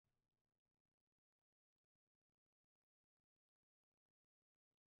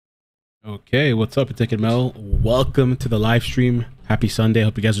Okay, what's up? It's iCkEdMeL. Welcome to the live stream. Happy Sunday.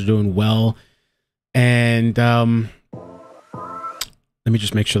 Hope you guys are doing well. And let me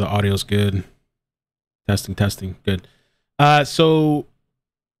just make sure the audio is good. Testing. Good. So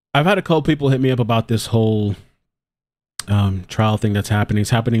I've had a couple people hit me up about this whole trial thing that's happening.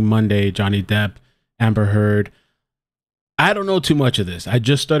 It's happening Monday. Johnny Depp, Amber Heard. I don't know too much of this. I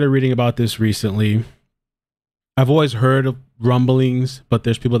just started reading about this recently. I've always heard of rumblings, but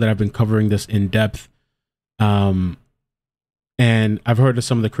there's people that have been covering this in depth. And I've heard of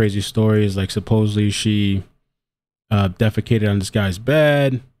some of the crazy stories, like supposedly she defecated on this guy's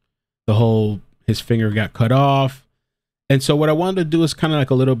bed. His finger got cut off. And so what I wanted to do is kind of like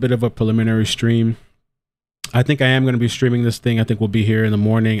a little bit of a preliminary stream. I think I am going to be streaming this thing. I think we'll be here in the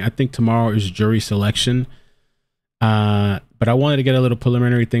morning. I think tomorrow is jury selection. But I wanted to get a little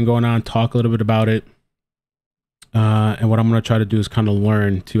preliminary thing going on, talk a little bit about it. And what I'm going to try to do is kind of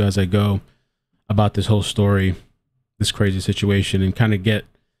learn too as I go about this whole story, this crazy situation, and kind of get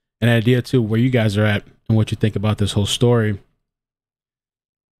an idea too where you guys are at and what you think about this whole story.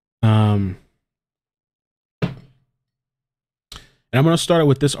 And I'm going to start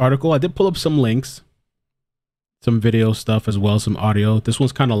with this article. I did pull up some links, some video stuff as well, some audio. This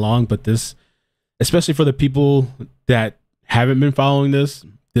one's kind of long, but this, especially for the people that haven't been following this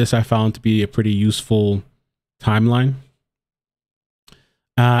I found to be a pretty useful timeline.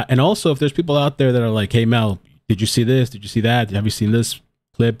 And also, if there's people out there that are like, hey Mel, did you see this? Did you see that? Have you seen this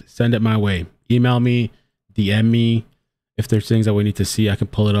clip? Send it my way. Email me, DM me. If there's things that we need to see, I can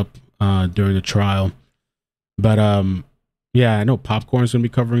pull it up during the trial. But yeah, I know Popcorn's gonna be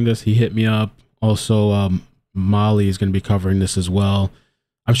covering this. He hit me up. Also, Molly is gonna be covering this as well.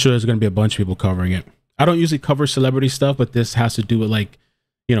 I'm sure there's gonna be a bunch of people covering it. I don't usually cover celebrity stuff, but this has to do with, like,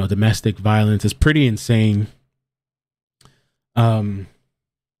 you know, domestic violence. It's pretty insane. What's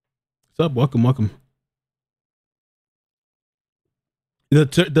up? Welcome.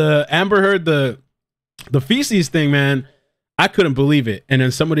 The Amber Heard, the feces thing, man, I couldn't believe it. And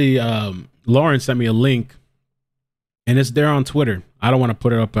then somebody, Lauren, sent me a link, and it's there on Twitter. I don't want to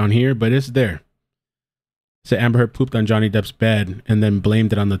put it up on here, but it's there. So Amber Heard pooped on Johnny Depp's bed and then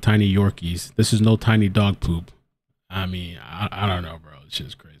blamed it on the tiny Yorkies. This is no tiny dog poop. I mean, I don't know, bro. This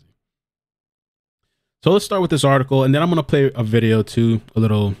shit's crazy. So let's start with this article, and then I'm going to play a video too, a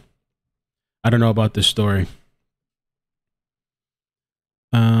little. I don't know about this story.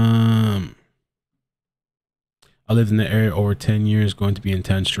 I lived in the area over 10 years, going to be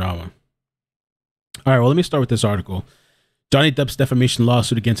intense drama. All right, well, let me start with this article. Johnny Depp's defamation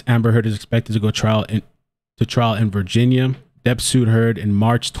lawsuit against Amber Heard is expected to go to trial in Virginia. Depp sued Heard in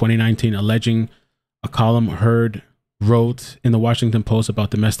March 2019, alleging a column Heard wrote in the Washington Post about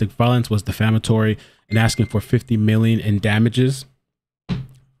domestic violence was defamatory and asking for $50 million in damages.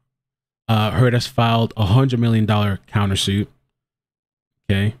 Heard has filed a $100 million countersuit.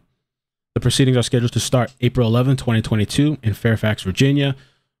 Okay. The proceedings are scheduled to start April 11, 2022 in Fairfax, Virginia.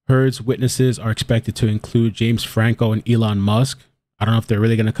 Heard's witnesses are expected to include James Franco and Elon Musk. I don't know if they're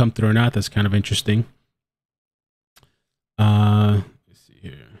really going to come through or not. That's kind of interesting. Let's see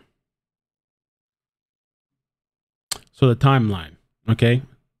here. So the timeline, okay?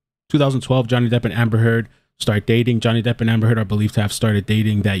 2012, Johnny Depp and Amber Heard start dating. Johnny Depp and Amber Heard are believed to have started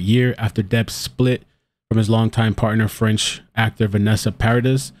dating that year after Depp split from his longtime partner, French actor Vanessa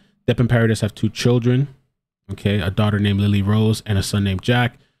Paradis. Depp and Paradis have 2 children, okay? A daughter named Lily Rose and a son named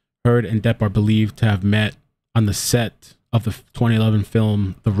Jack. Heard and Depp are believed to have met on the set of the 2011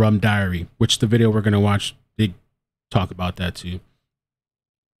 film The Rum Diary, which the video we're going to watch, they talk about that too.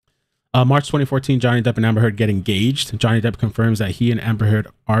 March 2014, Johnny Depp and Amber Heard get engaged. Johnny Depp confirms that he and Amber Heard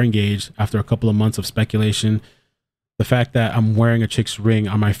are engaged after a couple of months of speculation. The fact that I'm wearing a chick's ring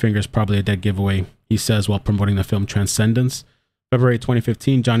on my finger is probably a dead giveaway, he says while promoting the film Transcendence. February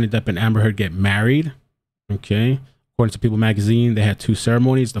 2015, Johnny Depp and Amber Heard get married. Okay. According to People magazine, they had 2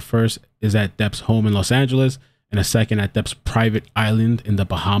 ceremonies. The first is at Depp's home in Los Angeles, and a second at Depp's private island in the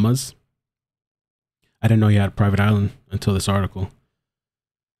Bahamas. I didn't know he had a private island until this article.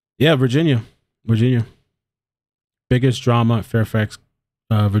 Yeah, Virginia. Biggest drama at Fairfax,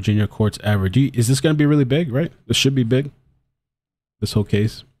 Virginia courts ever. Is this going to be really big, right? This should be big, this whole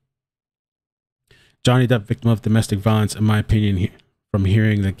case. Johnny Depp, victim of domestic violence, in my opinion, from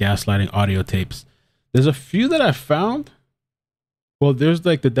hearing the gaslighting audio tapes. There's a few that I found. Well, there's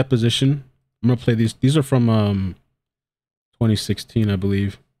like the deposition. I'm going to play these. These are from 2016, I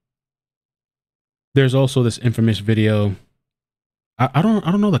believe. There's also this infamous video. I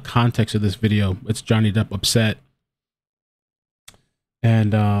don't know the context of this video. It's Johnny Depp upset.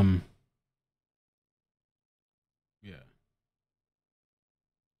 And yeah.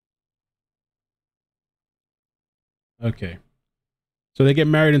 Okay. So they get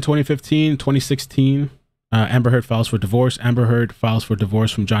married in 2015, 2016. Amber Heard files for divorce. Amber Heard files for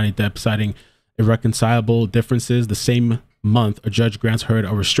divorce from Johnny Depp, citing irreconcilable differences. The same month, a judge grants Heard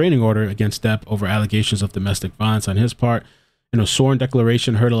a restraining order against Depp over allegations of domestic violence on his part. In a sworn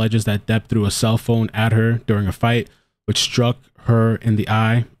declaration, Heard alleges that Depp threw a cell phone at her during a fight, which struck her in the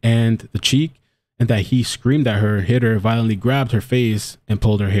eye and the cheek, and that he screamed at her, hit her, violently grabbed her face, and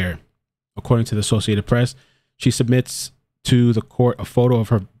pulled her hair. According to the Associated Press, she submits to the court a photo of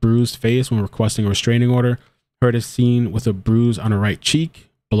her bruised face when requesting a restraining order. Heard is seen with a bruise on her right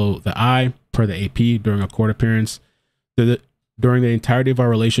cheek below the eye, per the AP, during a court appearance. During the entirety of our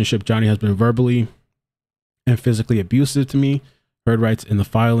relationship, Johnny has been verbally and physically abusive to me. Heard writes in the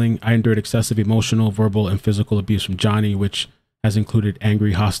filing, I endured excessive emotional, verbal, and physical abuse from Johnny, which has included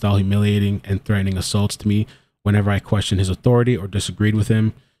angry, hostile, humiliating, and threatening assaults to me whenever I questioned his authority or disagreed with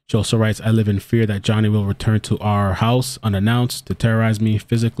him. She also writes, I live in fear that Johnny will return to our house unannounced to terrorize me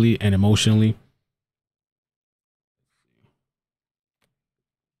physically and emotionally.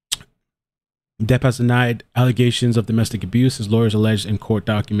 Depp has denied allegations of domestic abuse. His lawyers alleged in court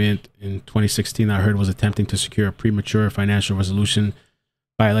document in 2016 that Heard was attempting to secure a premature financial resolution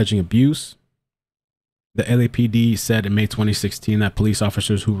by alleging abuse. The LAPD said in May 2016 that police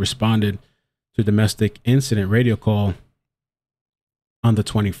officers who responded to domestic incident radio call on the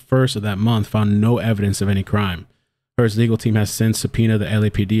 21st of that month found no evidence of any crime. Heard's legal team has since subpoenaed the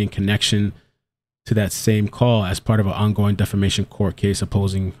LAPD in connection to that same call as part of an ongoing defamation court case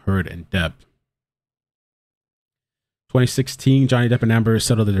opposing Heard and Depp. 2016, Johnny Depp and Amber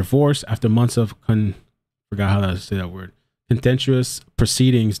settled the divorce after months of contentious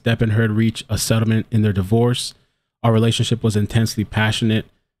proceedings. Depp and Heard reached a settlement in their divorce. Our relationship was intensely passionate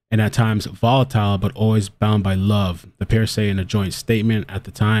and at times volatile, but always bound by love. The pair say in a joint statement at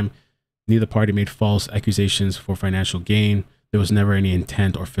the time, neither party made false accusations for financial gain. There was never any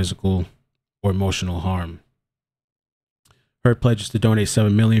intent or physical or emotional harm. Heard pledges to donate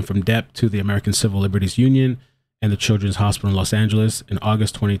 $7 million from Depp to the American Civil Liberties Union and the Children's Hospital in Los Angeles. In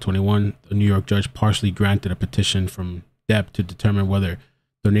August 2021, a New York judge partially granted a petition from Depp to determine whether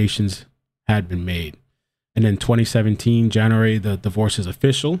donations had been made. And in 2017, January, the divorce is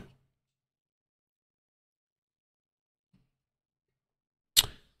official.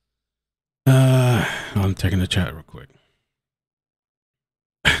 I'm checking the chat real quick.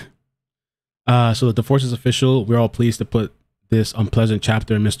 So the divorce is official. We're all pleased to put this unpleasant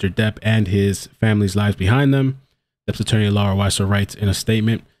chapter in Mr. Depp and his family's lives behind them. Depp's attorney Laura Weiser writes in a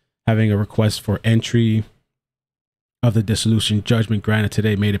statement, having a request for entry of the dissolution judgment granted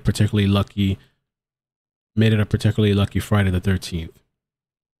today made it a particularly lucky Friday the 13th.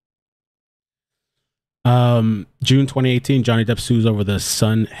 June 2018, Johnny Depp sues over the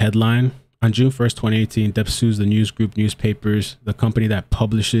Sun headline. On June 1st, 2018, Depp sues the News Group newspapers, the company that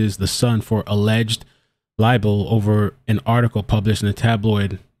publishes The Sun, for alleged libel over an article published in a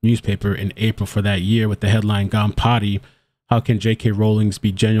tabloid newspaper in April for that year with the headline, Gone Potty, How Can J.K. Rowling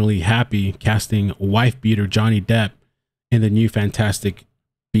Be Genuinely Happy Casting Wife-Beater Johnny Depp in the new Fantastic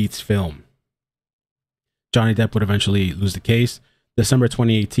Beasts film? Johnny Depp would eventually lose the case. December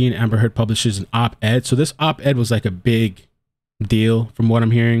 2018, Amber Heard publishes an op-ed. So this op-ed was like a big deal from what I'm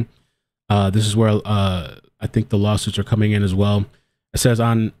hearing. This is where I think the lawsuits are coming in as well. It says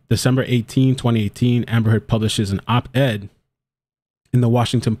on December 18, 2018, Amber Heard publishes an op-ed in the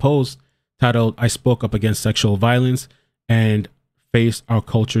Washington Post titled, I Spoke Up Against Sexual Violence and Faced Our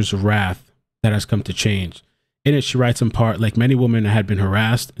Culture's Wrath That Has Come to Change. In it, she writes in part, like many women, I had been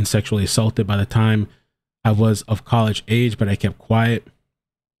harassed and sexually assaulted by the time I was of college age, but I kept quiet.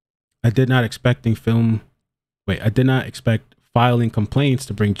 I did not expect filing complaints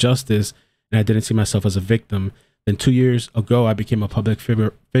to bring justice, and I didn't see myself as a victim. Then 2 years ago, I became a public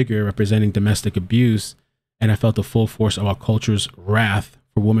figure representing domestic abuse, and I felt the full force of our culture's wrath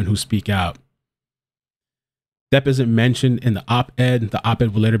for women who speak out. Depp isn't mentioned in the op-ed. The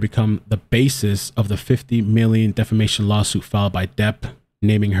op-ed will later become the basis of the $50 million defamation lawsuit filed by Depp,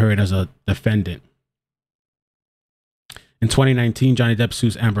 naming Heard as a defendant. In 2019, Johnny Depp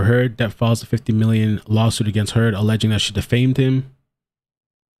sues Amber Heard. Depp files a $50 million lawsuit against Heard, alleging that she defamed him.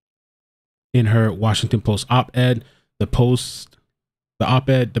 In her Washington Post op-ed, the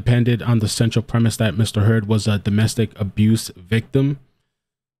op-ed depended on the central premise that Mr. Heard was a domestic abuse victim.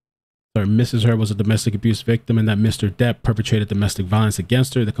 Or Mrs. Heard was a domestic abuse victim, and that Mr. Depp perpetrated domestic violence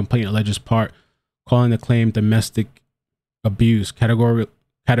against her. The complaint alleges part calling the claim domestic abuse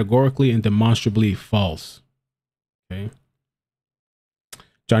categorically and demonstrably false. Okay.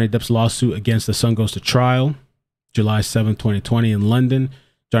 Johnny Depp's lawsuit against The Sun goes to trial July 7, 2020 in London.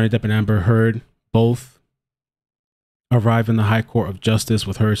 Johnny Depp and Amber Heard both arrive in the High Court of Justice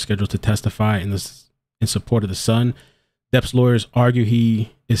with Heard scheduled to testify in support of the son. Depp's lawyers argue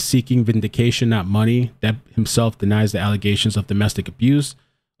he is seeking vindication, not money. Depp himself denies the allegations of domestic abuse.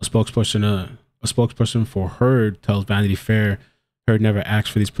 A spokesperson for Heard tells Vanity Fair Heard never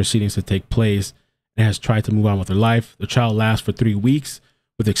asked for these proceedings to take place and has tried to move on with her life. The trial lasts for 3 weeks,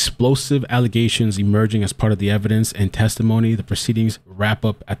 with explosive allegations emerging as part of the evidence and testimony. The proceedings wrap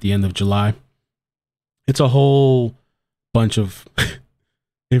up at the end of July. It's a whole bunch of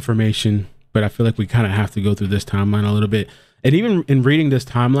information, but I feel like we kind of have to go through this timeline a little bit. And even in reading this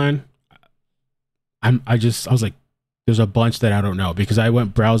timeline, I was like, there's a bunch that I don't know, because I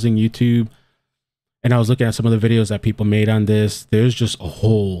went browsing YouTube and I was looking at some of the videos that people made on this. There's just a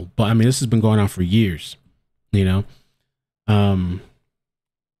whole, but I mean, this has been going on for years, you know?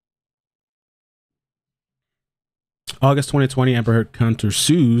 August 2020, Amber Heard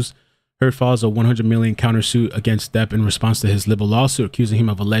countersues. Heard files a $100 million countersuit against Depp in response to his libel lawsuit, accusing him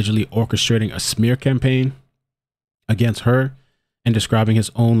of allegedly orchestrating a smear campaign against her and describing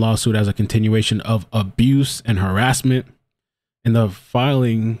his own lawsuit as a continuation of abuse and harassment. In the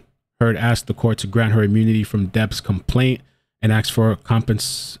filing, Heard asked the court to grant her immunity from Depp's complaint and asked for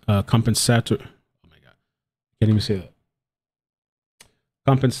compensatory. Oh my God, can't even say that.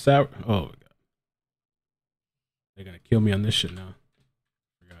 Oh my God, they're gonna kill me on this shit now.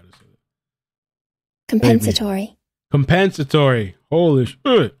 Compensatory. Compensatory. Holy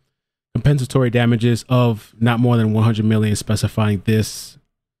shit. Compensatory damages of not more than $100 million, specifying this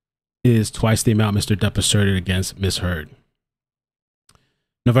is twice the amount Mr. Depp asserted against Miss Heard.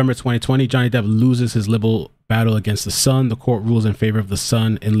 November 2020, Johnny Depp loses his libel battle against the son. The court rules in favor of the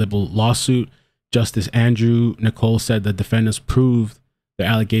son in libel lawsuit. Justice Andrew Nicole said the defendants proved the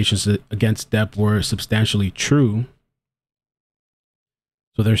allegations against Depp were substantially true.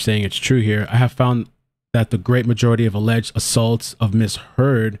 So they're saying it's true here. I have found that the great majority of alleged assaults of Miss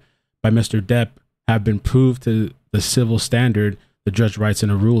Heard by Mr. Depp have been proved to the civil standard, the judge writes in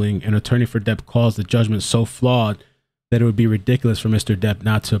a ruling. An attorney for Depp calls the judgment so flawed that it would be ridiculous for Mr. Depp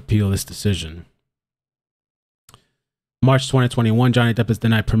not to appeal this decision. March 2021, Johnny Depp is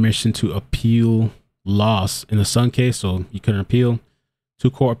denied permission to appeal loss in the Sun case, so he couldn't appeal.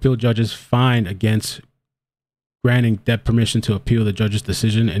 2 court appeal judges fined against granting Depp permission to appeal the judge's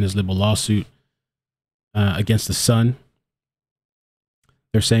decision in his libel lawsuit against the Sun.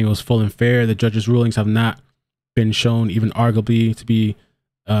 They're saying it was full and fair. The judge's rulings have not been shown, even arguably, to be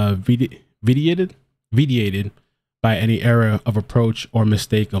vitiated by any error of approach or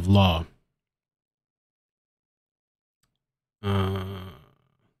mistake of law. And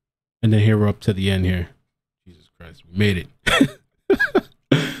then here we're up to the end here. Jesus Christ, we made it.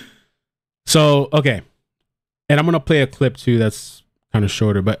 So, okay. And I'm going to play a clip too that's kind of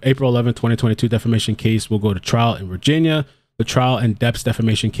shorter, but April 11, 2022 defamation case will go to trial in Virginia. The trial in Depp's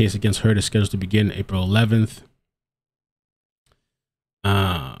defamation case against Heard is scheduled to begin April 11th.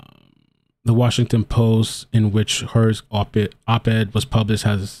 The Washington Post, in which Heard's op-ed was published,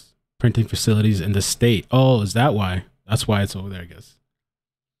 has printing facilities in the state. Oh, is that why? That's why it's over there, I guess.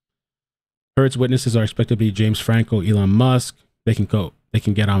 Heard's witnesses are expected to be James Franco, Elon Musk. They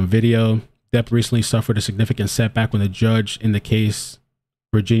can get on video. Depp recently suffered a significant setback when the judge in the case,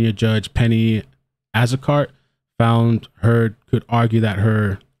 Virginia Judge Penny Azicart, found Heard could argue that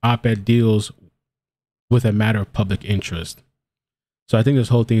her op-ed deals with a matter of public interest. So I think this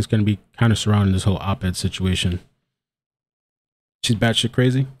whole thing is going to be kind of surrounding this whole op-ed situation. She's batshit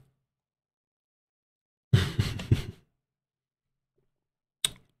crazy.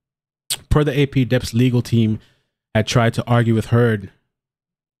 Per the AP, Depp's legal team had tried to argue with Heard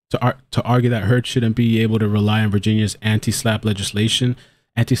to argue that Heard shouldn't be able to rely on Virginia's anti-SLAPP legislation.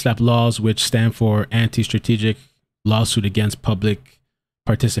 Anti-SLAPP laws, which stand for anti-strategic lawsuit against public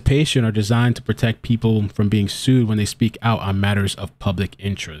participation, are designed to protect people from being sued when they speak out on matters of public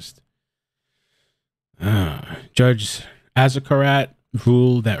interest. Judge Azicart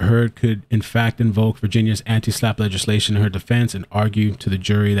ruled that Heard could in fact invoke Virginia's anti-SLAPP legislation in her defense and argue to the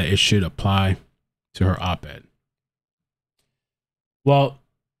jury that it should apply to her op-ed. Well,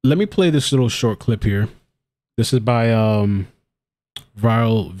 let me play this little short clip here. This is by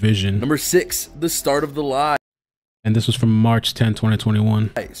Viral Vision. Number 6, the start of the lie. And this was from March 10,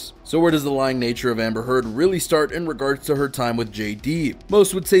 2021. So where does the lying nature of Amber Heard really start in regards to her time with JD?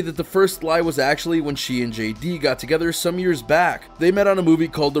 Most would say that the first lie was actually when she and JD got together some years back. They met on a movie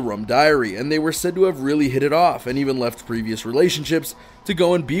called The Rum Diary, and they were said to have really hit it off and even left previous relationships to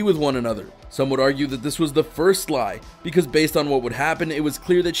go and be with one another. Some would argue that this was the first lie, because based on what would happen, it was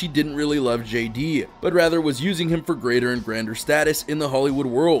clear that she didn't really love JD, but rather was using him for greater and grander status in the Hollywood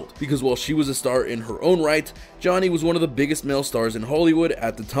world, because while she was a star in her own right, Johnny was one of the biggest male stars in Hollywood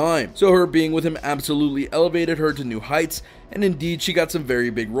at the time, so her being with him absolutely elevated her to new heights, and indeed she got some very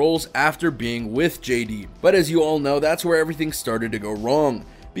big roles after being with JD. But as you all know, that's where everything started to go wrong,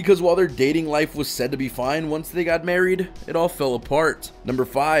 because while their dating life was said to be fine once they got married, it all fell apart. Number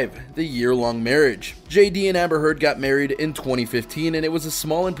 5, the year-long marriage. JD and Amber Heard got married in 2015, and it was a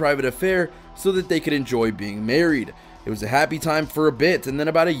small and private affair so that they could enjoy being married. It was a happy time for a bit, and then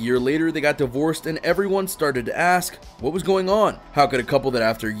about a year later they got divorced, and everyone started to ask, what was going on? How could a couple that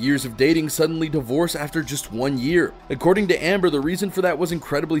after years of dating suddenly divorce after just 1 year? According to Amber, the reason for that was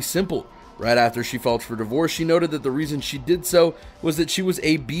incredibly simple. Right after she filed for divorce, she noted that the reason she did so was that she was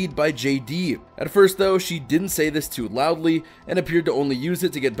AB'd by JD. At first though, she didn't say this too loudly and appeared to only use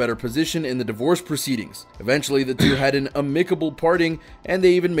it to get better position in the divorce proceedings. Eventually, the two had an amicable parting, and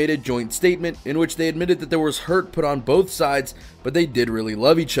they even made a joint statement in which they admitted that there was hurt put on both sides, but they did really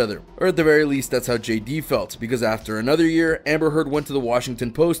love each other. Or at the very least, that's how JD felt, because after another year, Amber Heard went to the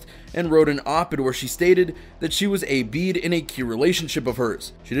Washington Post and wrote an op-ed where she stated that she was AB'd in a key relationship of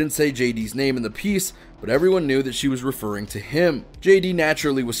hers. She didn't say JD's name in the piece, but everyone knew that she was referring to him. JD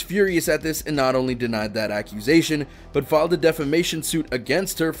naturally was furious at this and not only denied that accusation, but filed a defamation suit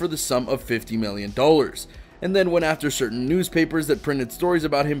against her for the sum of $50 million. And then went after certain newspapers that printed stories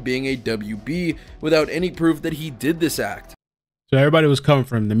about him being a WB without any proof that he did this act. So everybody was coming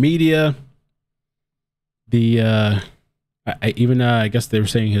from the media. I guess they were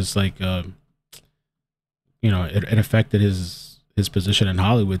saying his it affected his position in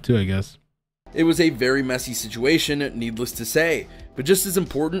Hollywood too, I guess. It was a very messy situation, needless to say, but just as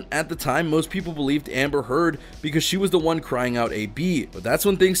important, at the time most people believed Amber Heard because she was the one crying out AB, but that's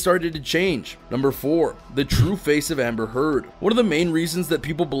when things started to change. Number 4, the true face of Amber Heard. One of the main reasons that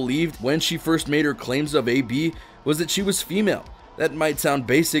people believed when she first made her claims of AB was that she was female. That might sound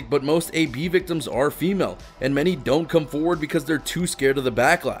basic, but most AB victims are female, and many don't come forward because they're too scared of the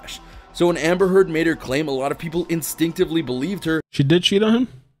backlash. So when Amber Heard made her claim, a lot of people instinctively believed her. She did cheat on him?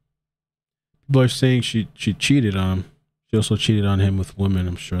 People are saying she cheated on him. She also cheated on him with women,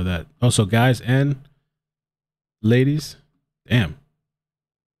 I'm sure that. Also, guys and ladies, damn.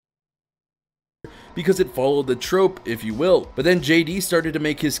 Because it followed the trope, if you will. But then JD started to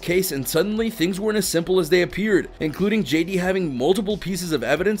make his case, and suddenly things weren't as simple as they appeared, including JD having multiple pieces of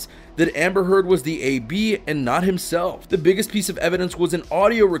evidence that Amber Heard was the AB and not himself. The biggest piece of evidence was an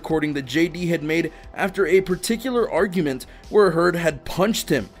audio recording that JD had made after a particular argument where Heard had punched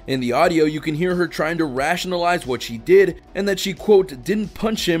him. In the audio, you can hear her trying to rationalize what she did, and that she, quote, didn't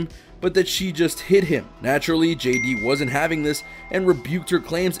punch him, but that she just hit him. Naturally, JD wasn't having this and rebuked her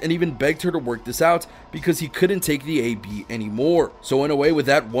claims and even begged her to work this out because he couldn't take the AB anymore. So in a way, with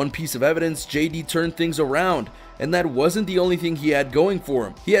that one piece of evidence, JD turned things around, and that wasn't the only thing he had going for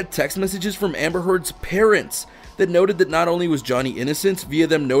him. He had text messages from Amber Heard's parents that noted that not only was Johnny innocent via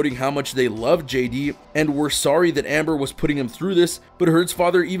them noting how much they loved JD and were sorry that Amber was putting him through this, but Heard's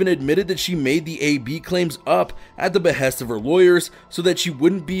father even admitted that she made the AB claims up at the behest of her lawyers so that she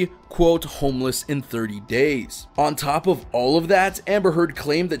wouldn't be, quote, homeless in 30 days. On top of all of that, Amber Heard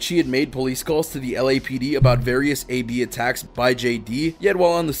claimed that she had made police calls to the LAPD about various AB attacks by JD, yet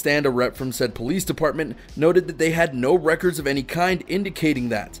while on the stand, a rep from said police department noted that they had no records of any kind indicating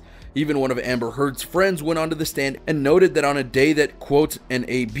that. Even one of Amber Heard's friends went onto the stand and noted that on a day that, quote, an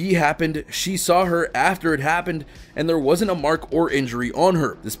AB happened, she saw her after it happened and there wasn't a mark or injury on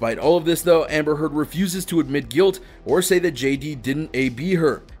her. Despite all of this though, Amber Heard refuses to admit guilt or say that JD didn't AB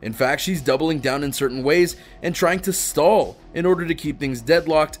her. In fact, she's doubling down in certain ways and trying to stall in order to keep things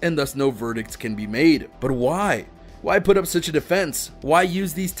deadlocked and thus no verdicts can be made. But why? Why put up such a defense? Why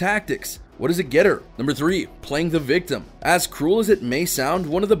use these tactics? What does it get her? Number 3, playing the victim. As cruel as it may sound,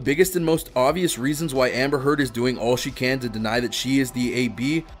 one of the biggest and most obvious reasons why Amber Heard is doing all she can to deny that she is the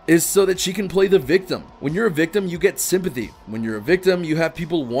AB is so that she can play the victim. When you're a victim, you get sympathy. When you're a victim, you have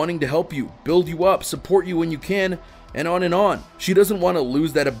people wanting to help you, build you up, support you when you can, and on and on. She doesn't want to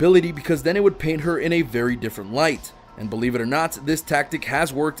lose that ability because then it would paint her in a very different light. And believe it or not, this tactic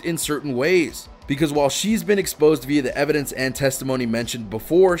has worked in certain ways. because while she's been exposed via the evidence and testimony mentioned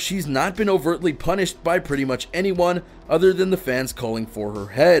before, she's not been overtly punished by pretty much anyone other than the fans calling for her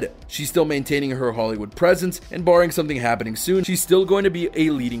head. She's still maintaining her Hollywood presence, and barring something happening soon, she's still going to be a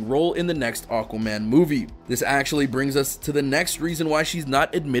leading role in the next Aquaman movie. This actually brings us to the next reason why she's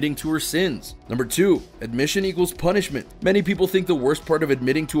not admitting to her sins. Number 2, admission equals punishment. Many people think the worst part of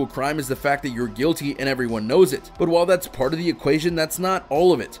admitting to a crime is the fact that you're guilty and everyone knows it. But while that's part of the equation, that's not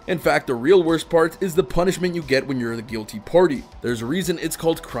all of it. In fact, the real worst part is the punishment you get when you're the guilty party. There's a reason it's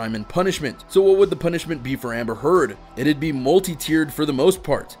called crime and punishment. So what would the punishment be for Amber Heard? It'd be multi-tiered for the most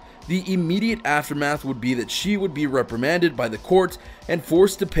part. The immediate aftermath would be that she would be reprimanded by the court and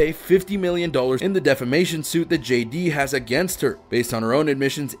forced to pay $50 million in the defamation suit that JD has against her. Based on her own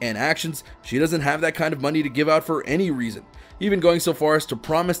admissions and actions, she doesn't have that kind of money to give out for any reason, even going so far as to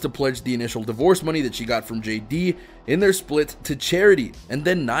promise to pledge the initial divorce money that she got from JD in their split to charity, and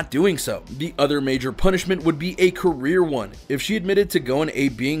then not doing so. The other major punishment would be a career one. If she admitted to going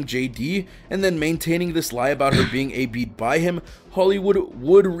ABing JD and then maintaining this lie about her being AB'd by him, Hollywood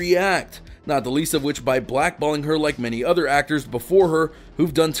would react, not the least of which by blackballing her like many other actors before her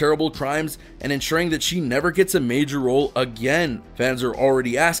who've done terrible crimes and ensuring that she never gets a major role again. Fans are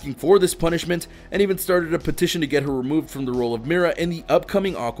already asking for this punishment and even started a petition to get her removed from the role of Mira in the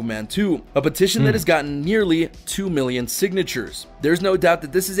upcoming Aquaman 2, a petition that has gotten nearly 2 million signatures. There's no doubt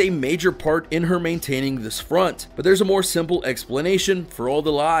that this is a major part in her maintaining this front, but there's a more simple explanation for all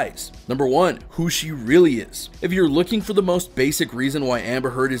the lies. Number 1, who she really is. If you're looking for the most basic reason why Amber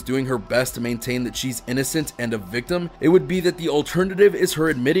Heard is doing her best to maintain that she's innocent and a victim, it would be that the alternative is her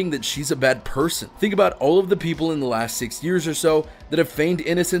admitting that she's a bad person. Think about all of the people in the last 6 years or so that have feigned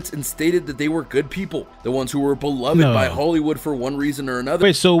innocence and stated that they were good people, the ones who were beloved by Hollywood for one reason or another.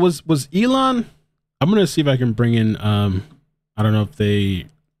 Wait, so was Elon? I'm gonna see if I can bring in I don't know if they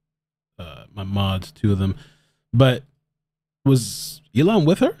my mods, 2 of them, but was Elon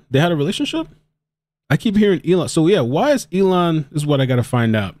with her? They had a relationship? I keep hearing Elon. So yeah, why is Elon, this is what I gotta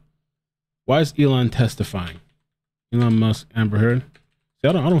find out. Why is Elon testifying? Elon Musk, Amber Heard. See,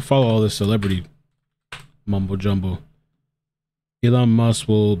 I don't follow all this celebrity mumbo jumbo. Elon Musk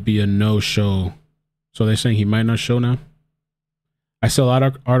will be a no-show. So they're saying he might not show now? I saw a lot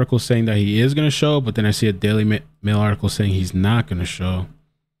of articles saying that he is going to show, but then I see a Daily Mail article saying he's not going to show.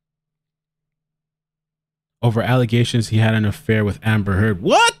 Over allegations he had an affair with Amber Heard.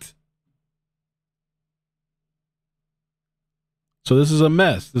 What? So this is a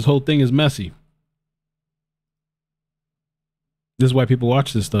mess. This whole thing is messy. This is why people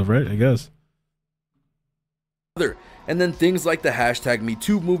watch this stuff, right? I guess. And then things like the hashtag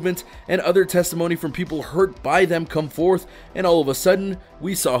 #MeToo movement and other testimony from people hurt by them come forth, and all of a sudden,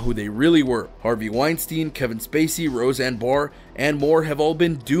 we saw who they really were. Harvey Weinstein, Kevin Spacey, Roseanne Barr, and more have all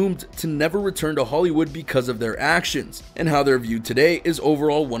been doomed to never return to Hollywood because of their actions, and how they're viewed today is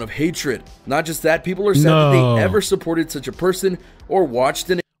overall one of hatred. Not just that, people are sad that they ever supported such a person or watched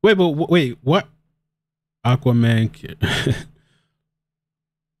an— Wait, what? Aquaman.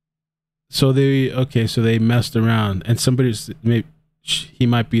 So they messed around, and he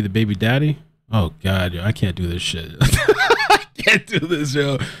might be the baby daddy. Oh God, yo, I can't do this shit. I can't do this,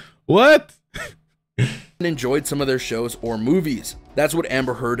 yo. What? enjoyed some of their shows or movies. That's what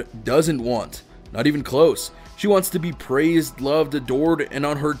Amber Heard doesn't want. Not even close. She wants to be praised, loved, adored, and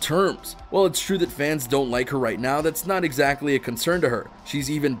on her terms. While it's true that fans don't like her right now, that's not exactly a concern to her. She's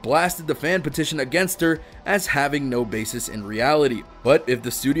even blasted the fan petition against her as having no basis in reality. But if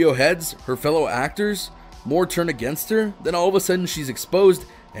the studio heads, her fellow actors, more turn against her, then all of a sudden she's exposed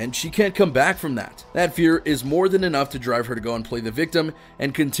and she can't come back from that. That fear is more than enough to drive her to go and play the victim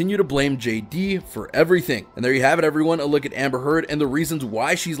and continue to blame JD for everything. And there you have it, everyone, a look at Amber Heard and the reasons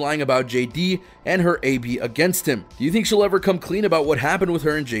why she's lying about JD and her AB against him. Do you think she'll ever come clean about what happened with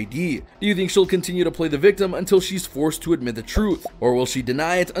her and JD? Do you think she'll continue to play the victim until she's forced to admit the truth? Or will she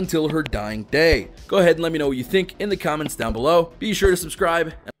deny it until her dying day? Go ahead and let me know what you think in the comments down below. Be sure to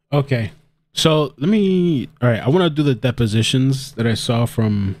subscribe. Okay. So all right, I want to do the depositions that I saw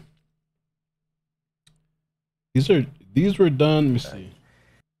from, these were done, let me see.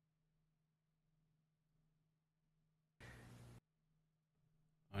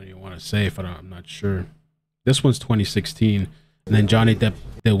 I don't even want to say if I'm not sure. This one's 2016, and then Johnny Depp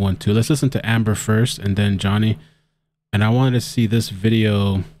did one too. Let's listen to Amber first and then Johnny. And I wanted to see this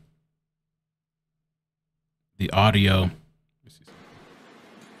video, the audio.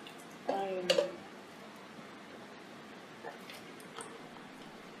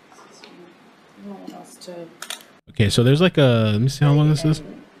 Okay, so there's like a, let me see how long this is.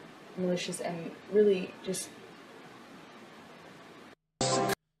 Malicious and really just.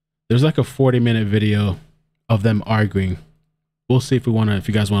 There's There's like a 40-minute video of them arguing. We'll see if you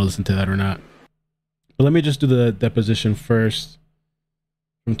guys want to listen to that or not. But let me just do the deposition first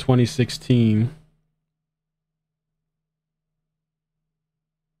from 2016.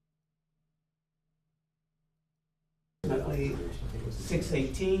 Approximately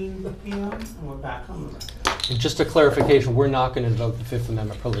 6:18 p.m. and we're back on the record. And just a clarification, we're not going to invoke the Fifth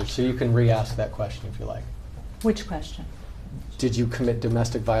Amendment privilege, so you can re-ask that question if you like. Which question? Did you commit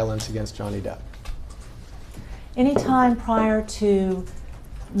domestic violence against Johnny Depp? Any time prior to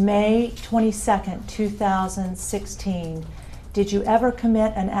May 22nd, 2016, did you ever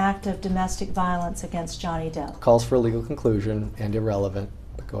commit an act of domestic violence against Johnny Depp? Calls for a legal conclusion and irrelevant,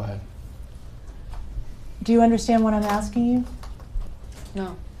 but go ahead. Do you understand what I'm asking you?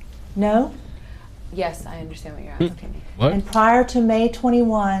 No. No? Yes, I understand what you're asking me. What? And prior to May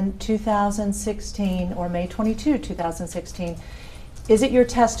 21, 2016, or May 22, 2016, is it your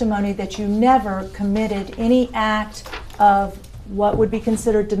testimony that you never committed any act of what would be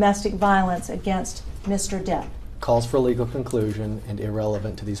considered domestic violence against Mr. Depp? Calls for a legal conclusion and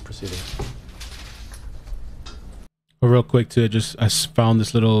irrelevant to these proceedings. Well, real quick too, I found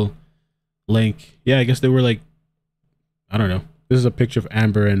this little link. Yeah, I guess they were like, I don't know. This is a picture of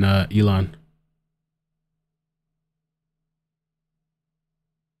Amber and Elon.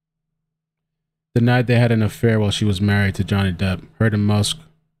 Denied they had an affair while she was married to Johnny Depp. Her and Musk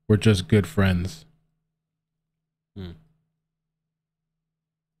were just good friends.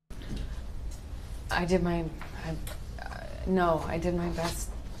 I did my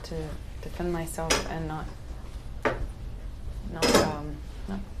best to defend myself and not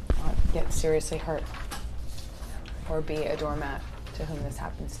get seriously hurt or be a doormat to whom this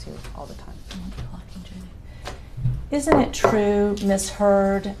happens to all the time. Isn't it true, Ms.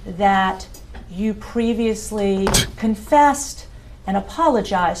 Heard, that you previously confessed and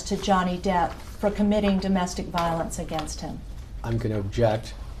apologized to Johnny Depp for committing domestic violence against him? I'm going to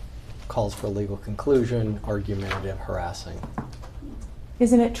object. Calls for a legal conclusion, argumentative, harassing.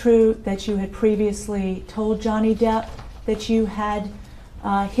 Isn't it true that you had previously told Johnny Depp that you had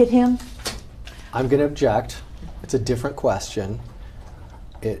hit him? I'm going to object. It's a different question.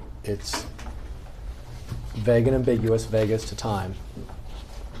 It's vague and ambiguous, vague as to time.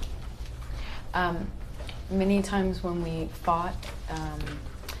 Many times when we fought,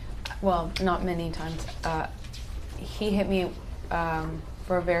 well, not many times, he hit me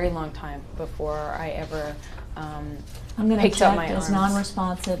for a very long time before I ever I'm going to picked up my object as arms.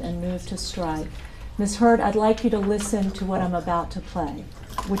 non-responsive and move to strike. Ms. Heard, I'd like you to listen to what I'm about to play.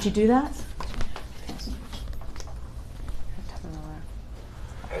 Would you do that?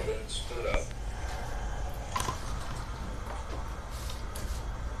 I then stood up.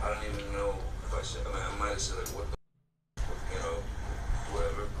 I don't even know if I said, I might have said, like, what the,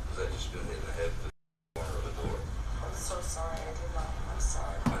 whatever, because I just been hit in the head with the corner of the door. I'm so sorry, I did not. I'm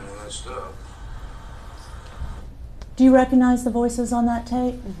sorry. And then I stood up. Do you recognize the voices on that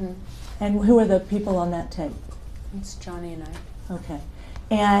tape? Mm-hmm. And who are the people on that tape? It's Johnny and I. Okay.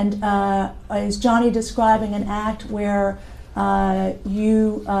 And is Johnny describing an act where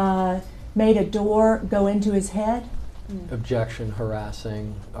you made a door go into his head? Objection,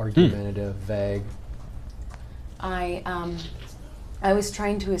 harassing, argumentative, vague. I was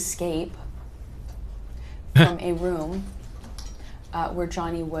trying to escape from a room where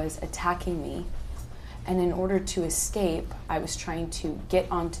Johnny was attacking me. And in order to escape, I was trying to get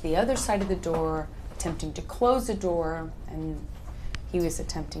onto the other side of the door, attempting to close the door, and he was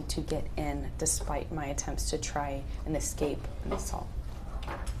attempting to get in despite my attempts to try and escape an assault.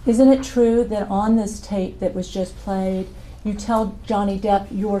 Isn't it true that on this tape that was just played, you tell Johnny Depp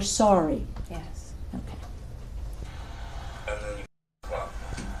you're sorry? Yes. Okay. And then you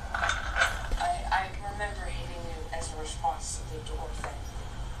clocked me. I remember hitting you as a response to the door thing.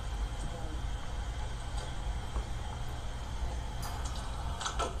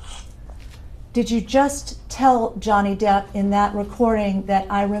 Did you just tell Johnny Depp in that recording that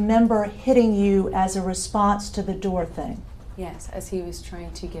I remember hitting you as a response to the door thing? Yes, as he was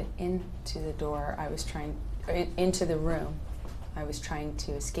trying to get into the door, into the room, I was trying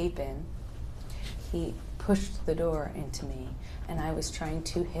to escape in. He pushed the door into me, and I was trying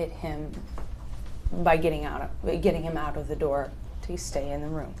to hit him by getting him out of the door to stay in the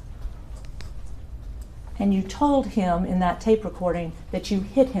room. And you told him in that tape recording that you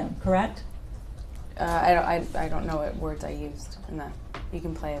hit him, correct? I don't know what words I used in that. You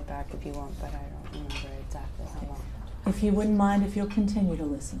can play it back if you want, but I don't remember exactly how long. If you wouldn't mind, if you'll continue to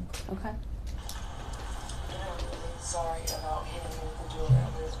listen. Okay. I'm really sorry about hitting you with the door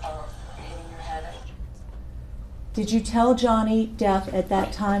or hitting your head. Did you tell Johnny Depp at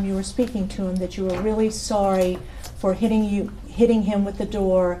that time you were speaking to him that you were really sorry for hitting him with the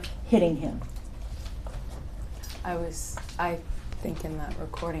door, hitting him? I think in that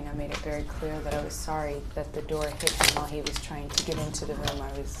recording I made it very clear that I was sorry that the door hit him while he was trying to get into the room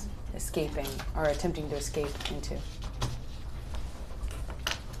I was escaping, or attempting to escape into.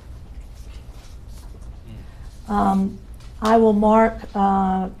 I will mark,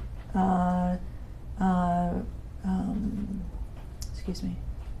 excuse me.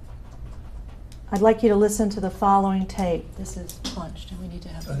 I'd like you to listen to the following tape. This is punched, and we need to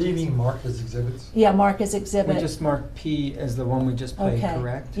have. Are they being marked as exhibits? Yeah, mark as exhibit. We just marked P as the one we just played, Okay.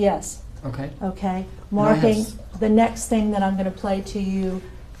 correct? Yes. Okay. Okay. And I have Marking the next thing that I'm going to play to you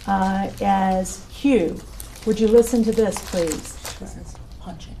as Q. Would you listen to this, please? This is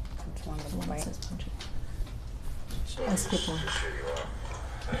punching. Which one The was one that white? says punching. I skip one.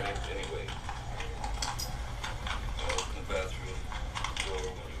 Anyway, I opened the bathroom door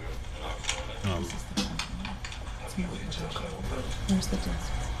when you were knocking on it. Where's the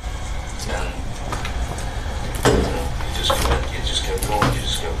disc? And you just kept going, you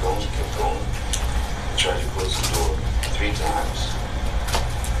just kept going, you kept going. I tried to close the door 3 times.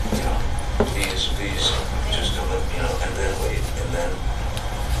 You know, please, just don't let me know. And then wait, and then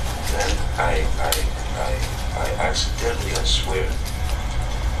I accidentally, I swear,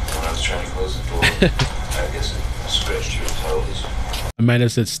 when I was trying to close the door, I guess it scratched your toes. I might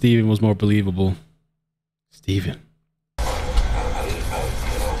have said Steven was more believable. Steven.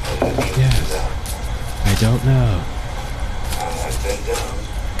 Yes. I don't know. I bent down.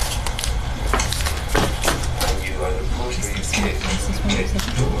 And you either pushed or you kicked the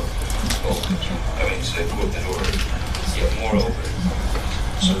door open. I mean, instead of put the door, get more open.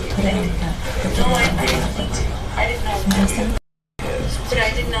 So that we could. No, I didn't mean to. I did not mean to. But I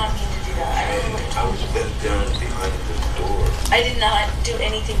did not mean to do that. I was bent down behind the door. I did not do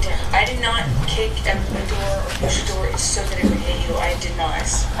anything to her. I did not kick at the door or push the door so that it would hit you. I did not.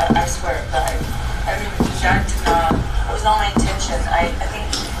 I swear. But I mean, that did not. It was not my intention. I think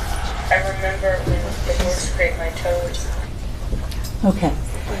I remember when the door scraped my toes. Okay.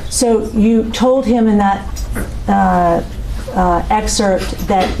 So you told him in that excerpt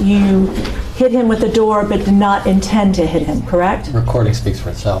that you hit him with the door but did not intend to hit him, correct? Recording speaks for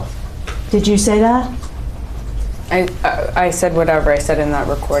itself. Did you say that? I said whatever I said in that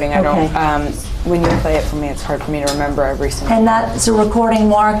recording. I Okay. don't. When you play it for me, it's hard for me to remember every single. And that's a recording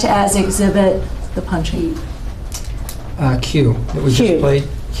marked as exhibit the punching. Q, that we Q. just played.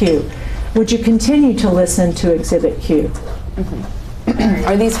 Q. Would you continue to listen to exhibit Q?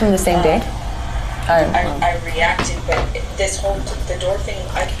 Are these from the same day? I reacted, but this whole the door thing,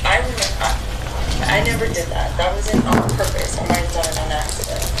 I remember. I never did that. That wasn't on purpose. I might have done it on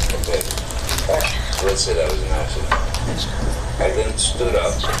accident. Okay. Let's say that was an accident. I then stood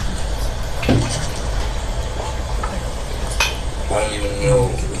up. I don't even know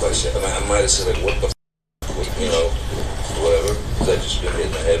if I said, I might have said like, what the f, you know, whatever, because I just been hit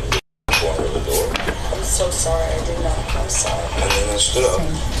in the head with the corner of the door. I'm so sorry. I did not. I'm sorry. And then I stood up.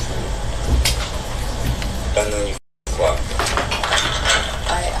 And then you clocked.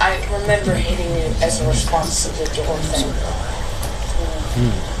 I remember hitting you as a response to the door thing.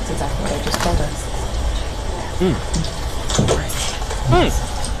 That's exactly what I just told us.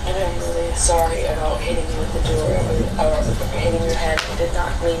 And I'm really sorry about hitting you with the door or hitting your head. I did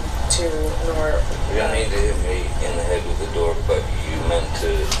not mean to, nor. You didn't mean to hit me in the head with the door, but you meant to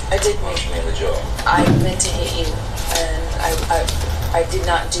I did punch me in the jaw. I meant to hit you, and I did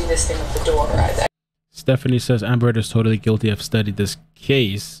not do this thing with the door. Stephanie says Amber Heard is totally guilty. I've studied this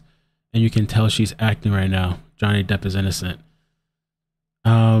case, and you can tell she's acting right now. Johnny Depp is innocent.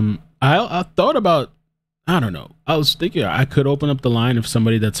 I thought about, I don't know. I was thinking I could open up the line if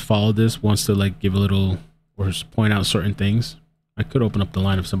somebody that's followed this wants to like give a little or just point out certain things. I could open up the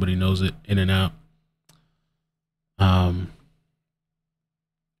line if somebody knows it in and out. I'm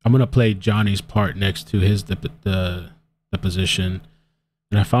gonna play Johnny's part next to his the deposition,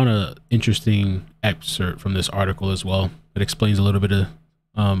 and I found an interesting excerpt from this article as well. It explains a little bit of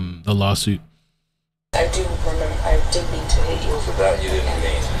the lawsuit. I do remember. I did mean to hit you. For that you didn't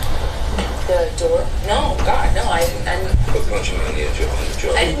mean. The door? No, God, no. I didn't. But punching me in the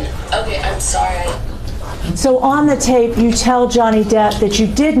jaw. I didn't. Okay, I'm sorry. So on the tape, you tell Johnny Depp that you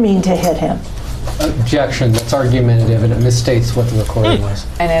did mean to hit him. Objection. That's argumentative, and it misstates what the recording was.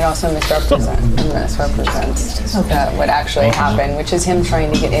 And it also misrepresents what actually happened, which is him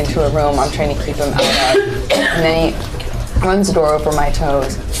trying to get into a room I'm trying to keep him out of. And then runs the door over my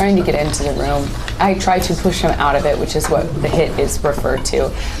toes, trying to get into the room. I try to push him out of it, which is what the hit is referred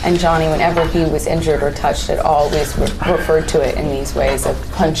to. And Johnny, whenever he was injured or touched, it always referred to it in these ways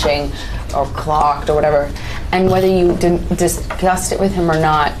of punching or clocked or whatever. And whether you discussed it with him or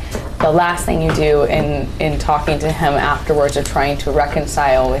not, the last thing you do in talking to him afterwards or trying to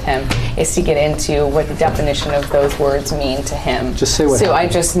reconcile with him is to get into what the definition of those words mean to him. Just say what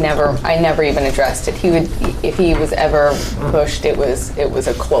happened. I never even addressed it. He would, if he was ever pushed, it was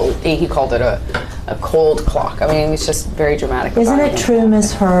a cold, he called it a cold clock. I mean, it was just very dramatic. Isn't it true,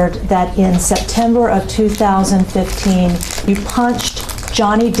 Ms. Heard, that in September of 2015, you punched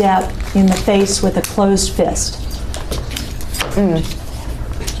Johnny Depp in the face with a closed fist?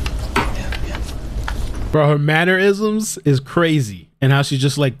 Bro, her mannerisms is crazy. And how she's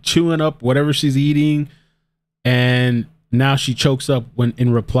just like chewing up whatever she's eating. And now she chokes up when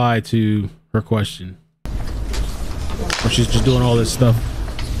in reply to her question. Or she's just doing all this stuff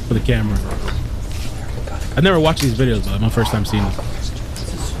for the camera. I've never watched these videos, but my first time seeing them.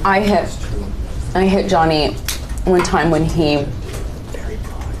 I hit Johnny one time when he...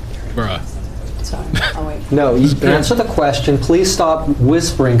 Bruh. Sorry. Oh, wait. No, you answer the question. Please stop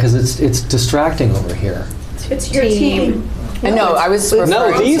whispering because it's distracting over here. It's your team. No, I was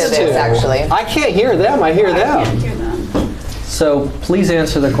referring to these this, two. actually. I can't hear them. I hear them. I can't hear them. So please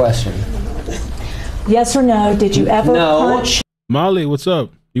answer the question. Yes or no, did you ever punch? Molly, what's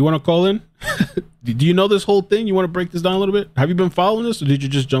up? You want to call in? Do you know this whole thing? You want to break this down a little bit? Have you been following this, or did you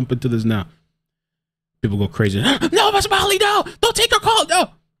just jump into this now? People go crazy. No, Miss Molly, no! Don't take her call, no!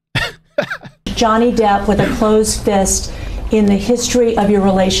 Johnny Depp with a closed fist in the history of your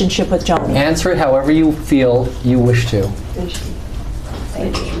relationship with Johnny? Answer it however you feel you wish to.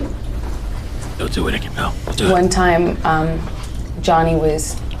 Thank you. Don't do it again, no. Don't do it. One time, Johnny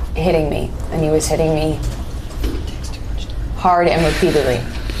was hitting me, and he was hitting me hard and repeatedly,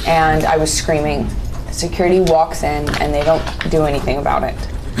 and I was screaming. Security walks in, and they don't do anything about it.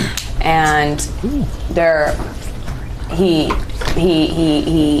 And he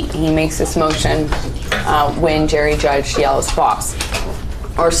makes this motion when Jerry Judge yells "boss"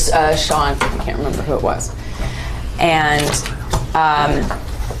 or Sean, I can't remember who it was, and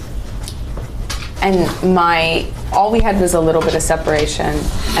all we had was a little bit of separation,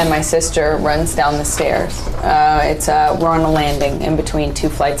 and my sister runs down the stairs. We're on a landing in between two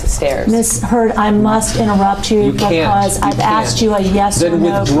flights of stairs. Ms. Heard, I must interrupt you because I've asked you a yes or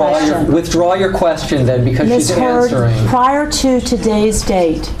no question. Then withdraw your question then, because Ms. she's Heard, answering. prior to today's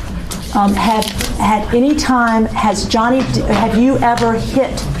date, have you ever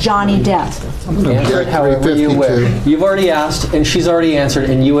hit Johnny Depp? Answer it however you wish. You've already asked, and she's already answered,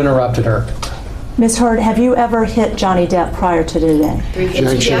 and you interrupted her. Ms. Heard, have you ever hit Johnny Depp prior to today?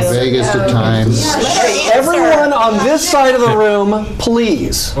 Objection, Vegas at times. Everyone on this side of the room,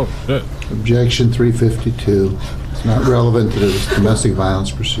 please. Oh, shit. Objection 352. It's not relevant to the domestic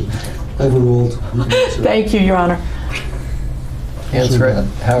violence proceeding. Overruled. Thank you, Your Honor. Answer it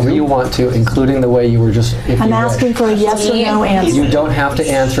however you want to, including the way you were just... I'm asking for a yes or no answer. You don't have to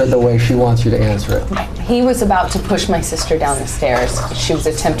answer it the way she wants you to answer it. He was about to push my sister down the stairs. She was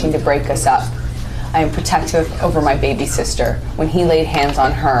attempting to break us up. I am protective over my baby sister. When he laid hands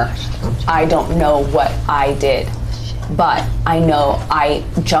on her, I don't know what I did, but I know I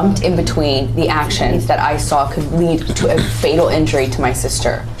jumped in between the actions that I saw could lead to a fatal injury to my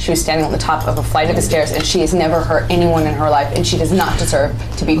sister. She was standing on the top of a flight of stairs, and she has never hurt anyone in her life, and she does not deserve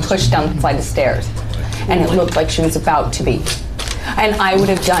to be pushed down the flight of stairs. And it looked like she was about to be. And I would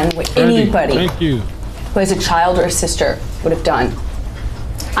have done what anybody who has a child or a sister would have done.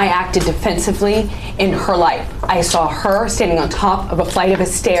 I acted defensively in her life. I saw her standing on top of a flight of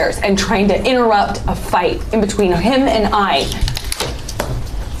stairs and trying to interrupt a fight in between him and I.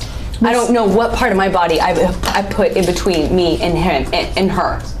 I don't know what part of my body I put in between me and him and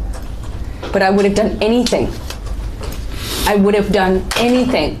her. But I would have done anything. I would have done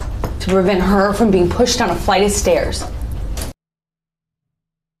anything to prevent her from being pushed down a flight of stairs.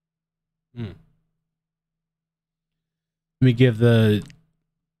 Let me give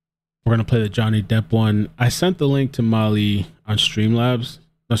we're going to play the Johnny Depp one. I sent the link to Molly on Streamlabs.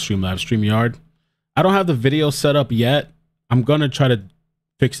 Not Streamlabs, StreamYard. I don't have the video set up yet. I'm going to try to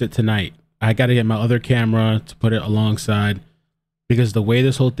fix it tonight. I got to get my other camera to put it alongside, because the way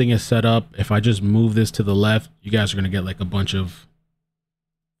this whole thing is set up, if I just move this to the left, you guys are going to get like a bunch of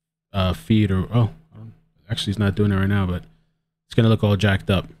feed or... Oh, actually, it's not doing it right now, but it's going to look all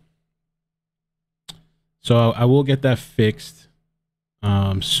jacked up. So I will get that fixed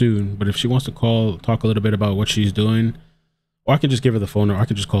soon, but if she wants to talk a little bit about what she's doing, or I can just give her the phone, or I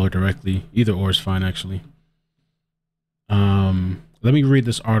can just call her directly. Either or is fine, actually. Let me read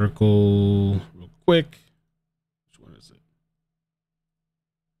this article real quick. Which one is it?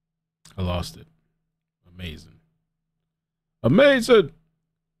 I lost it. Amazing. Amazing.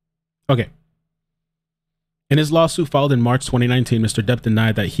 Okay. In his lawsuit filed in March 2019, Mr. Depp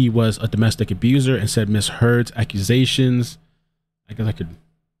denied that he was a domestic abuser and said Ms. Heard's accusations. I guess I could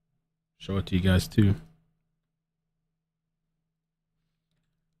show it to you guys too.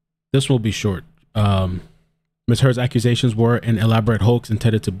 This will be short. Ms. Heard's accusations were an elaborate hoax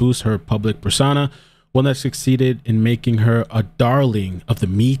intended to boost her public persona, one that succeeded in making her a darling of the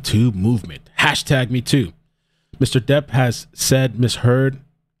Me Too movement. Hashtag Me Too. Mr. Depp has said Ms. Heard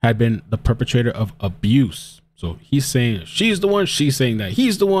had been the perpetrator of abuse. So he's saying she's the one, she's saying that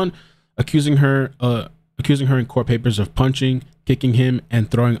he's the one, accusing her in court papers of punching, kicking him, and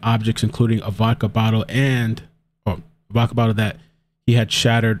throwing objects, including a vodka bottle that he had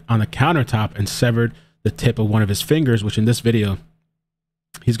shattered on the countertop and severed the tip of one of his fingers, which in this video,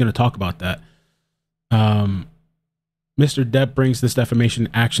 he's going to talk about that. Mr. Depp brings this defamation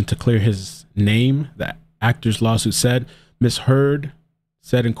action to clear his name. The actor's lawsuit said Ms. Heard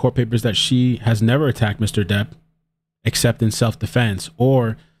said in court papers that she has never attacked Mr. Depp except in self-defense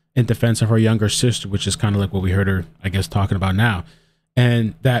or in defense of her younger sister, which is kind of like what we heard her, I guess, talking about now.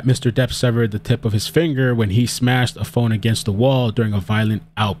 And that Mr. Depp severed the tip of his finger when he smashed a phone against the wall during a violent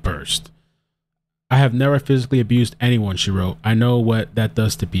outburst. I have never physically abused anyone, she wrote. I know what that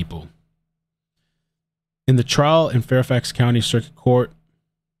does to people. In the trial in Fairfax County Circuit Court,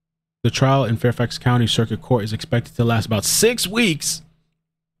 is expected to last about 6 weeks.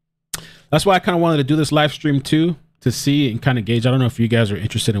 That's why I kind of wanted to do this live stream too, to see and kind of gauge. I don't know if you guys are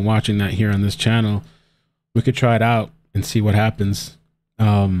interested in watching that here on this channel. We could try it out and see what happens.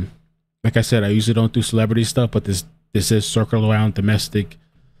 Like I said, I usually don't do celebrity stuff, but this is circle around domestic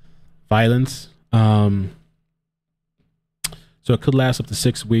violence. So it could last up to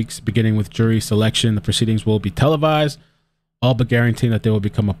 6 weeks, beginning with jury selection. The proceedings will be televised, all but guaranteeing that they will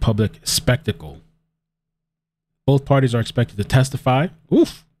become a public spectacle. Both parties are expected to testify.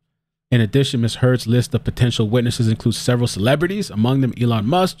 Oof. In addition, Ms. Heard's list of potential witnesses includes several celebrities, among them Elon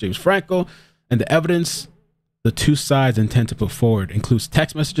Musk, James Franco, and the evidence the two sides intend to put forward includes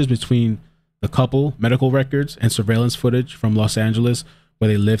text messages between the couple, medical records, and surveillance footage from Los Angeles where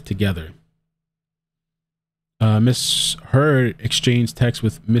they lived together. Ms. Heard exchanged texts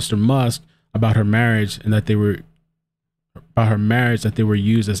with Mr. Musk about her marriage and that they were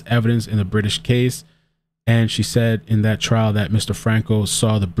used as evidence in the British case. And she said in that trial that Mr. Franco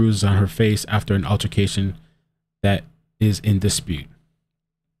saw the bruises on her face after an altercation that is in dispute.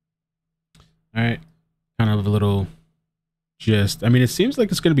 All right. Kind of a little gist. I mean, it seems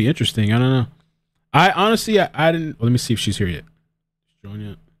like it's going to be interesting. I don't know. I honestly, I didn't. Well, let me see if she's here yet. Join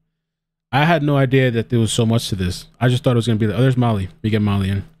yet. I had no idea that there was so much to this. I just thought it was going to be. Oh, there's Molly. We get Molly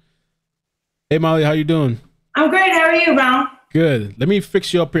in. Hey, Molly, how you doing? I'm great. How are you, Ron? Good. Let me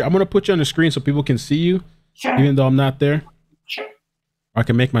fix you up here. I'm going to put you on the screen so people can see you. Sure. Even though I'm not there. Sure. Or I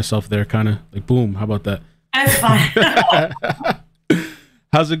can make myself there, kind of like boom. How about that? That's fine.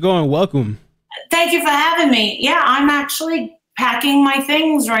 How's it going? Welcome. Thank you for having me. Yeah, I'm actually packing my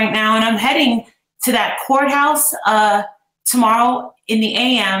things right now, and I'm heading to that courthouse tomorrow in the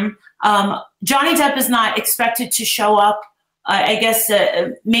AM. Johnny Depp is not expected to show up. I guess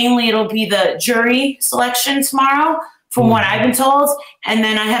mainly it'll be the jury selection tomorrow, from what I've been told. And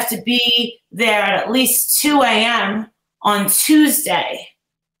then I have to be there at least 2 a.m. on Tuesday.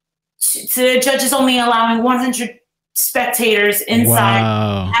 So the judge is only allowing 100 spectators inside.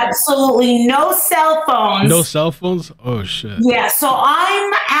 Wow. Absolutely no cell phones. No cell phones? Oh, shit. Yeah, so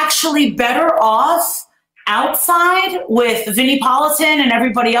I'm actually better off outside with Vinnie Politan and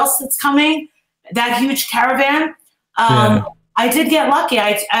everybody else that's coming, that huge caravan. Yeah. I did get lucky.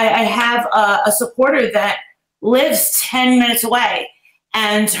 I have a supporter that lives 10 minutes away,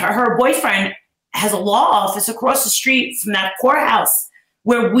 and her boyfriend has a law office across the street from that courthouse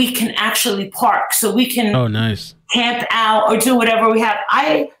where we can actually park, so we can camp out or do whatever we have.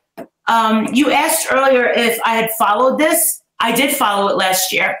 You asked earlier if I had followed this. I did follow it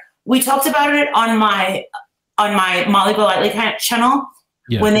last year. We talked about it on my Molly Golightly channel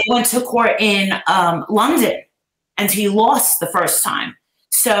when they went to court in London, and he lost the first time.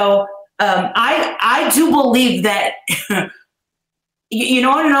 So I do believe that you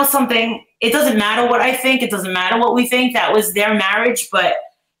want to know something. It doesn't matter what I think. It doesn't matter what we think. That was their marriage. But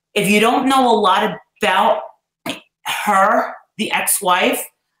if you don't know a lot about her, the ex-wife,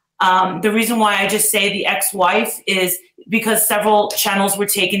 the reason why I just say the ex-wife is because several channels were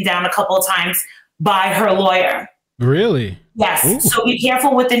taken down a couple of times by her lawyer. Really? Yes. Ooh. So be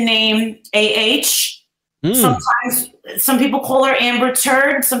careful with the name AH. Sometimes some people call her Amber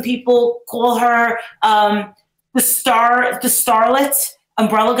Turd. Some people call her the Starlet.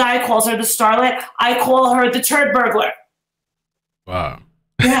 Umbrella Guy calls her the Starlet. I call her the Turd Burglar. Wow.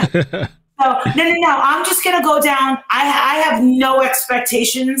 Yeah. So, no. I'm just going to go down. I have no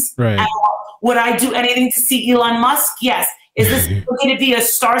expectations. Right. At all. Would I do anything to see Elon Musk? Yes. Is this going to be a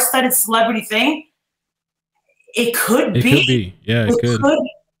star-studded celebrity thing? It could be. It could be. Yeah, it could.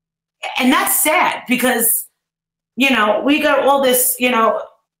 And that's sad because, we got all this,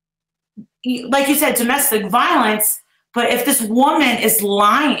 like you said, domestic violence. But if this woman is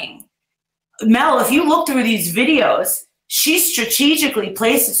lying, Mel, if you look through these videos, she strategically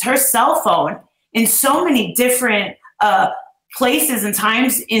places her cell phone in so many different places and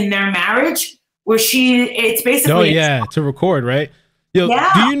times in their marriage where it's basically. Oh, yeah, to record, right? Yo,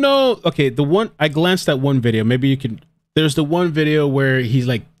 yeah. Do you know, okay, I glanced at one video. Maybe you can, there's the one video where he's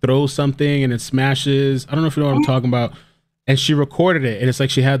like throws something and it smashes. I don't know if you know what I'm talking about. And she recorded it and it's like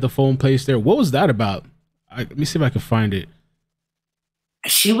she had the phone placed there. What was that about? Let me see if I can find it.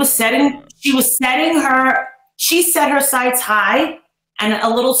 She set her sights high and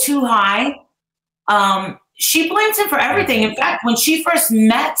a little too high. She blames him for everything. In fact, when she first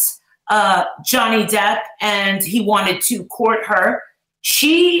met Johnny Depp and he wanted to court her,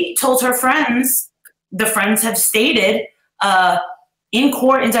 she told her friends, the friends have stated in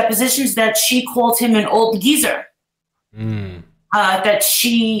court in depositions that she called him an old geezer. That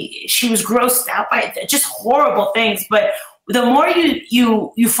she was grossed out by just horrible things. But the more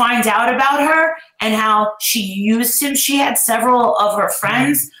you find out about her and how she used him, she had several of her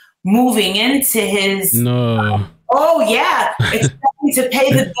friends moving into his. No. Oh yeah, expecting to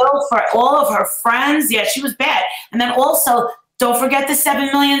pay the bill for all of her friends. Yeah, she was bad. And then also, don't forget the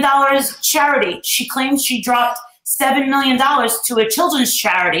 $7 million charity. She claims she dropped $7 million to a children's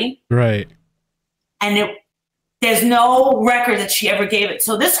charity. Right. And there's no record that she ever gave it.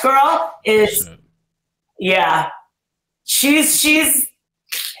 So this girl is, yeah, she's,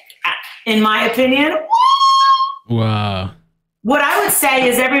 in my opinion. Wow. What I would say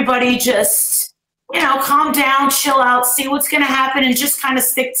is everybody just, calm down, chill out, see what's going to happen, and just kind of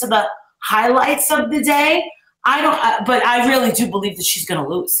stick to the highlights of the day. But I really do believe that she's going to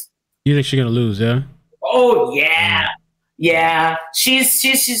lose. You think she's going to lose, yeah? Oh, yeah. Yeah.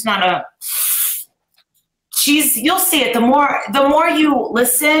 She's not a... You'll see it. The more you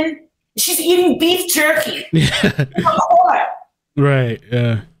listen, she's eating beef jerky. Right.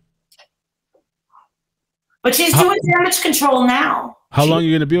 Yeah. But she's doing damage control now. How long are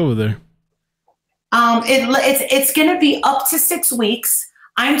you gonna be over there? It's gonna be up to 6 weeks.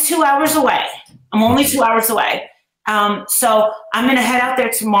 I'm 2 hours away. I'm only 2 hours away. So I'm gonna head out there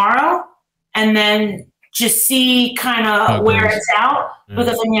tomorrow and then just see kind of where it's out, because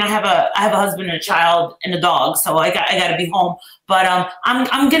I have a husband and a child and a dog, so I got to be home. But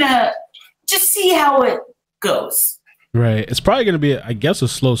I'm gonna just see how it goes. Right. It's probably gonna be, I guess, a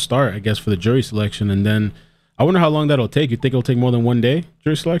slow start, I guess, for the jury selection, and then I wonder how long that'll take. You think it'll take more than 1 day,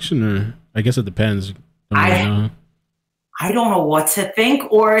 jury selection, or I guess it depends. I don't know what to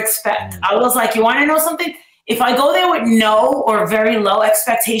think or expect. I was like, you want to know something? If I go there with no or very low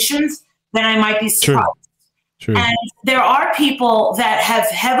expectations, then I might be surprised. True. And there are people that have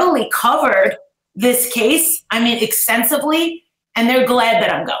heavily covered this case, extensively, and they're glad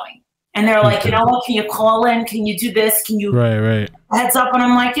that I'm going. And they're like, you know what, can you call in? Can you do this? Can you heads up? And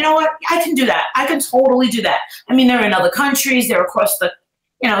I'm like, you know what, I can do that. I can totally do that. They're in other countries. They're across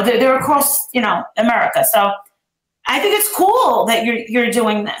they're across, America. So I think it's cool that you're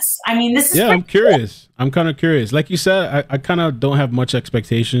doing this. This is I'm curious. I'm kind of curious. Like you said, I kind of don't have much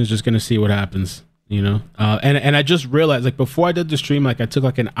expectations. Just going to see what happens. And I just realized, like, before I did the stream, like, I took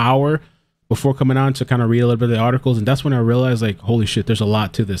like an hour before coming on to kind of read a little bit of the articles, and that's when I realized, like, holy shit, there's a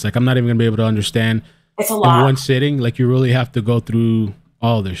lot to this. Like, I'm not even gonna be able to understand it's a lot in one sitting. Like, you really have to go through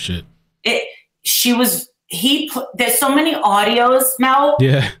all this shit. There's so many audios, Mel.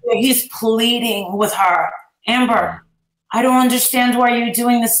 Yeah. Where he's pleading with her, Amber, I don't understand why you're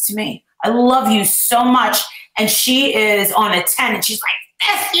doing this to me. I love you so much. And she is on a 10, and she's like,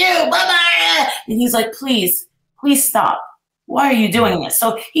 F you, bye-bye. And he's like, please stop. Why are you doing this?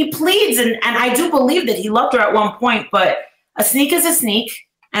 So he pleads, and I do believe that he loved her at one point, but a sneak is a sneak,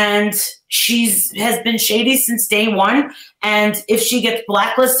 and has been shady since day one. And if she gets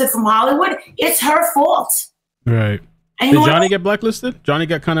blacklisted from Hollywood, it's her fault. Right. And did Johnny get blacklisted? Johnny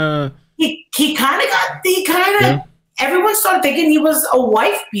got kind of... He kind of, everyone started thinking he was a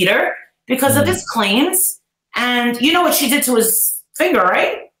wife beater because of his claims. And you know what she did to his finger,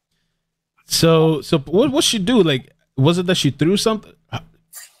 right? So what'd she do? Like, was it that she threw something?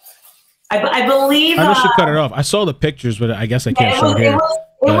 I believe. I know she cut it off. I saw the pictures, but I guess I can't show it here.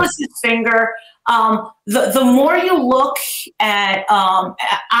 It was his finger. The more you look at,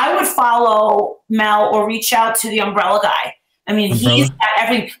 I would follow Mel or reach out to the umbrella guy. I mean, he's got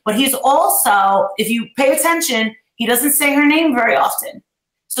everything, but he's also, if you pay attention, he doesn't say her name very often.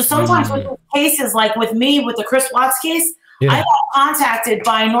 So sometimes with cases like with me, with the Chris Watts case, I got contacted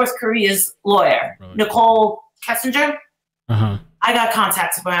by North Korea's lawyer, Nicole Kessinger. I got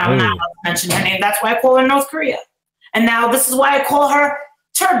contacted by her. I'm not allowed to mention her name. That's why I call her North Korea. And now this is why I call her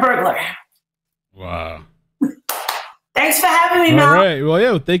Turd Burglar. Wow. Thanks for having me, Mel. All right. Well,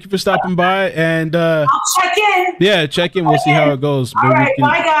 yeah, thank you for stopping by. And I'll check in. Yeah, check in. We'll see how it goes. All right.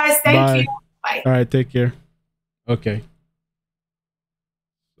 Bye, guys. Thank you. Bye. All right. Take care. Okay.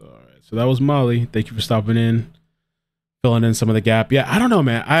 All right. So that was Molly. Thank you for stopping in, filling in some of the gap. Yeah, I don't know,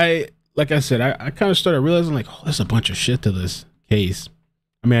 man. Like I said, I kind of started realizing, like, oh, there's a bunch of shit to this case.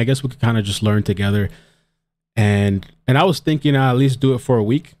 I mean, I guess we could kind of just learn together. And I was thinking I'll at least do it for a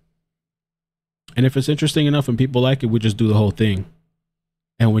week. And if it's interesting enough and people like it, we just do the whole thing.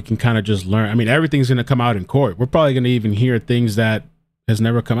 And we can kind of just learn. I mean, everything's going to come out in court. We're probably going to even hear things that has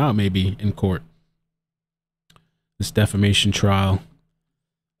never come out maybe in court. This defamation trial.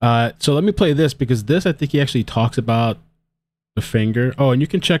 So let me play this, because this, I think he actually talks about the finger. Oh, and you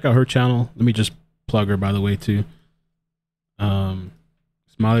can check out her channel. Let me just plug her, by the way, too.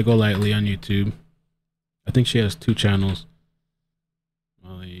 Smiley Go Lightly on YouTube. I think she has 2 channels.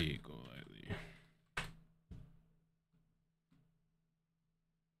 Smiley Go Lightly.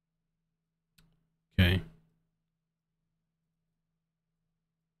 Okay.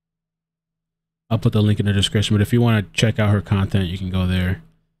 I'll put the link in the description, but if you want to check out her content, you can go there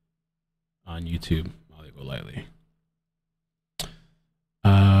on YouTube. Smiley Go Lightly.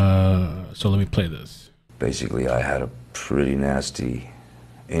 So let me play this. Basically, I had a pretty nasty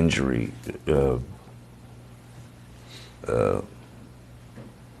injury. That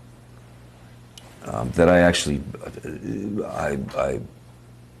I actually,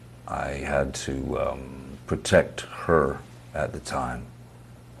 I had to protect her at the time,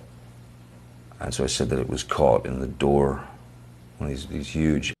 and so I said that it was caught in the door. One of these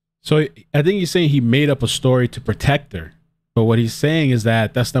huge. So I think he's saying he made up a story to protect her, but what he's saying is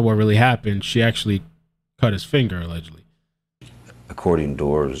that that's not what really happened. She actually cut his finger, allegedly. Accordion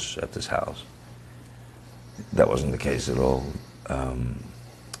doors at this house. That wasn't the case at all.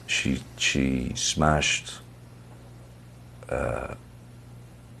 She smashed.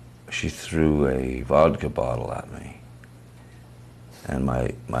 She threw a vodka bottle at me, and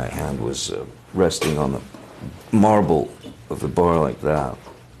my hand was resting on the marble of the bar like that,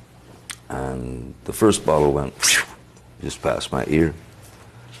 and the first bottle went just past my ear,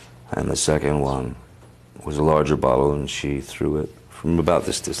 and the second one was a larger bottle, and she threw it from about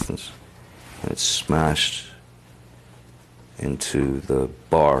this distance, and it smashed into the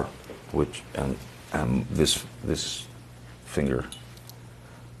bar, which and this finger,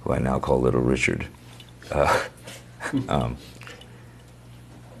 who I now call Little Richard,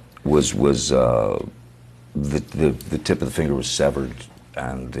 was the tip of the finger was severed,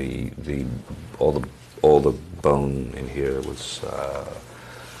 and all the bone in here was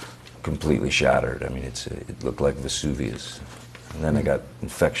completely shattered. I mean, it looked like Vesuvius. And then I got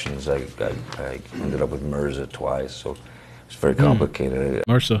infections. I ended up with MRSA twice, so it's very complicated.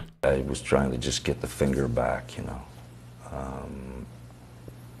 MRSA. I was trying to just get the finger back, you know,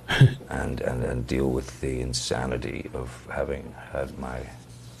 and deal with the insanity of having had my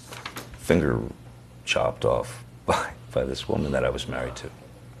finger chopped off by this woman that I was married to.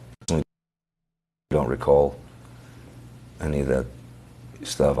 I don't recall any of that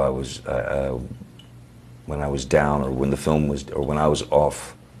stuff. When I was down, or when the film was, or when I was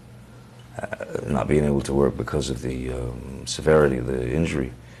off, not being able to work because of the severity of the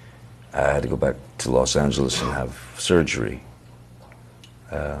injury, I had to go back to Los Angeles and have surgery.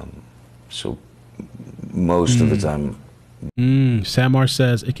 So most of the time. Samar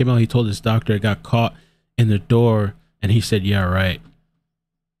says, iCkEdMeL, he told his doctor it got caught in the door, and he said, yeah, right.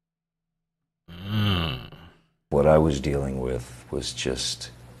 What I was dealing with was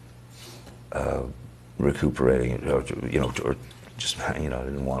just recuperating, you know, or just, you know, I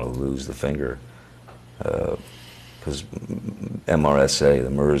didn't want to lose the finger, because MRSA, the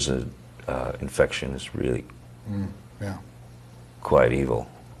MRSA infection, is really quite evil,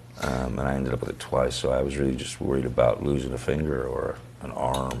 and I ended up with it twice. So I was really just worried about losing a finger or an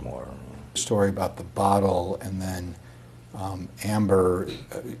arm, or Story about the bottle, and then Amber,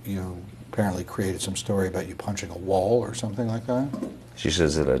 apparently created some story about you punching a wall or something like that. She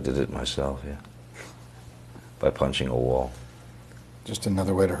says that I did it myself, yeah, by punching a wall. Just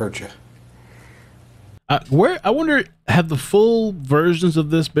another way to hurt you. Where I wonder, have the full versions of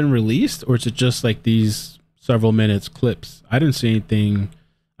this been released, or is it just like these several minutes clips? I didn't see anything.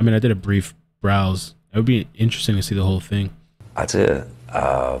 I mean, I did a brief browse. It would be interesting to see the whole thing. That's it.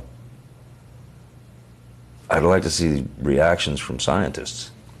 I'd like to see reactions from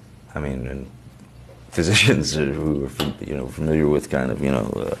scientists. I mean, and physicians who are, familiar with kind of,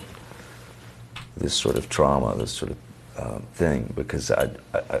 this sort of trauma, this sort of thing, because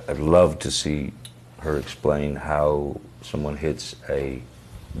I'd love to see her explain how someone hits a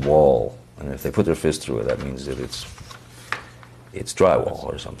wall, and if they put their fist through it, that means that it's drywall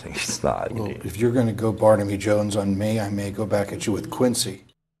or something. It's not. Well, if you're going to go Barnaby Jones on me, I may go back at you with Quincy.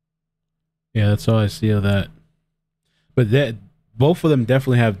 Yeah, that's all I see of that. But both of them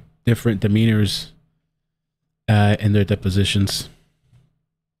definitely have different demeanors in their depositions.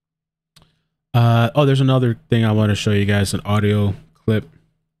 Oh, there's another thing I want to show you guys, an audio clip.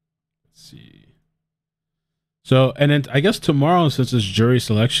 Let's see. So, and then I guess tomorrow, since it's jury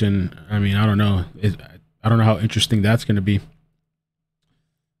selection, I mean, I don't know. I don't know how interesting that's going to be.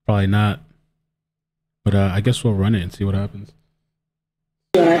 Probably not. But I guess we'll run it and see what happens.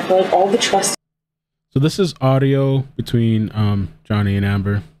 And I feel like all the trust. So this is audio between Johnny and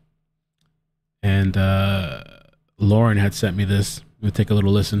Amber. And Lauren had sent me this. We'll take a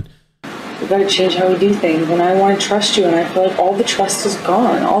little listen. We gotta change how we do things, and I want to trust you, and I feel like all the trust is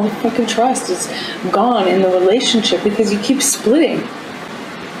gone. All the fucking trust is gone in the relationship because you keep splitting.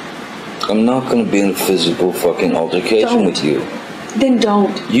 I'm not gonna be in physical fucking altercation with you. Then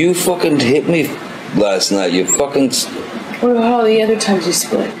don't. You fucking hit me last night. You fucking... What about all the other times you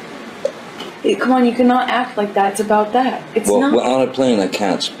split? Come on, you cannot act like that's about that. It's not. Well, on a plane, I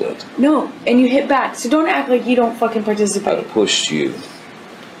can't split. No, and you hit back, so don't act like you don't fucking participate. I pushed you.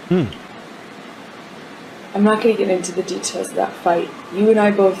 I'm not going to get into the details of that fight. You and I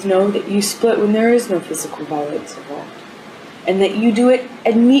both know that you split when there is no physical violence involved. And that you do it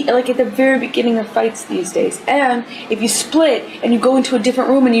like at the very beginning of fights these days. And if you split and you go into a different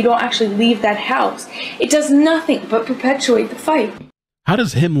room and you don't actually leave that house, it does nothing but perpetuate the fight. How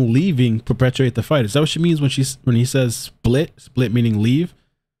does him leaving perpetuate the fight? Is that what she means when he says split? Split meaning leave?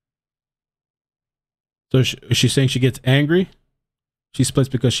 So is she saying she gets angry? She splits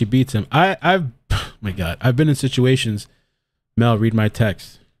because she beats him. Oh my God, I've been in situations. Mel, read my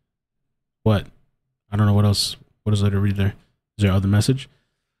text. What? I don't know what else. What is there to read there? Is there other message?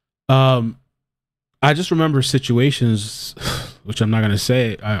 I just remember situations, which I'm not gonna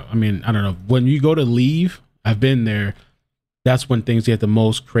say. I mean, I don't know. When you go to leave, I've been there. That's when things get the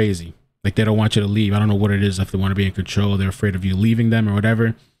most crazy. Like they don't want you to leave. I don't know what it is. If they want to be in control, they're afraid of you leaving them or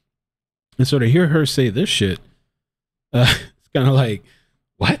whatever. And so to hear her say this shit, it's kind of like,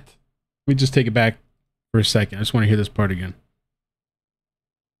 what? Let me just take it back for a second. I just want to hear this part again.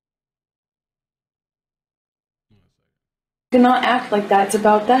 You cannot act like that's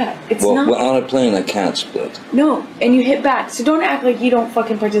about that. It's not. Well, on a plane, I can't split. No, and you hit back, so don't act like you don't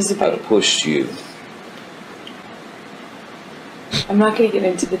fucking participate. I pushed you. I'm not going to get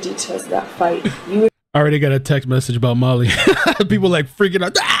into the details of that fight. You I already got a text message about Molly. People like freaking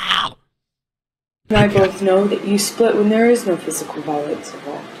out. Ah! and I both know that you split when there is no physical violence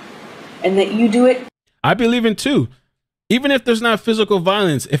involved. And that you do it. I believe in too. Even if there's not physical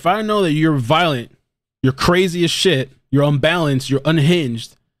violence, if I know that you're violent, you're crazy as shit, you're unbalanced, you're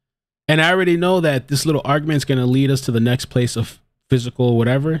unhinged, and I already know that this little argument's going to lead us to the next place of physical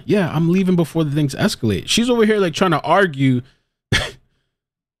whatever, yeah, I'm leaving before the things escalate. She's over here like trying to argue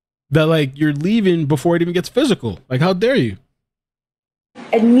that like you're leaving before it even gets physical. Like, how dare you?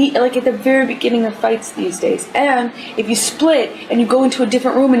 And like at the very beginning of fights these days. And if you split and you go into a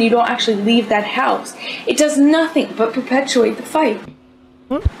different room and you don't actually leave that house, it does nothing but perpetuate the fight.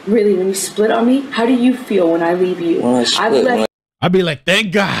 What? Really, when you split on me, how do you feel when I leave you? When I split, I'd be like,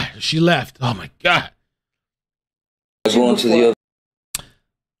 thank God she left. Oh my God. I go into the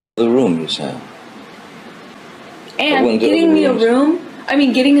other room, you said. And getting me a room,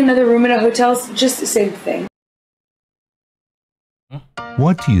 getting another room at a hotel is just the same thing.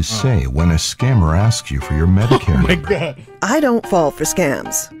 What do you say when a scammer asks you for your Medicare number? Oh my God. I don't fall for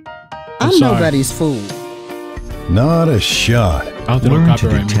scams. I'm nobody's fool. Not a shot. Learn to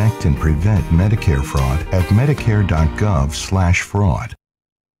detect and prevent Medicare fraud at medicare.gov/fraud.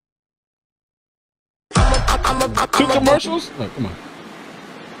 Two commercials? Oh, come on.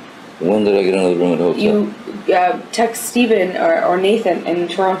 When did I get another room at a hotel? You text Steven or Nathan in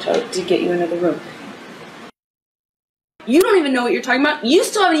Toronto to get you another room. You don't even know what you're talking about. You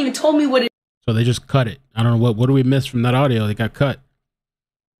still haven't even told me what it is. So they just cut it. I don't know what do we miss from that audio? They got cut.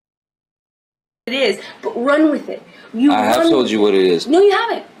 it is, but run with it. I have told you what it is. No, you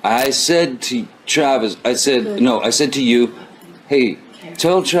haven't. I said to Travis, I said to you, hey,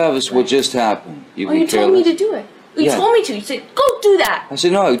 tell Travis what just happened. You told me to do it. You told me to. You said, go do that. I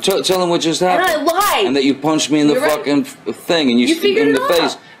said, no, tell him what just happened. And I lied. And that you punched me in the fucking thing, and you figured in it the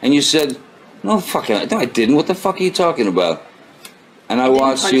face, out. and you said, no, I didn't. What the fuck are you talking about? And I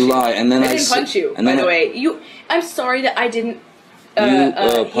watched you lie, and then I didn't punch you, by the way. I'm sorry that I didn't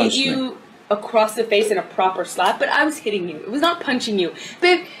hit you across the face in a proper slap, but I was hitting you. It was not punching you.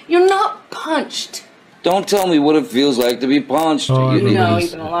 Babe, you're not punched. Don't tell me what it feels like to be punched. You know,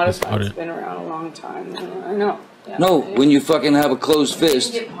 even a lot of times. It's been around a long time. I know. Yeah, no, when you fucking have a closed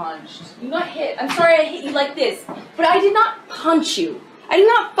fist. You get punched. You got hit. I'm sorry I hit you like this, but I did not punch you. I did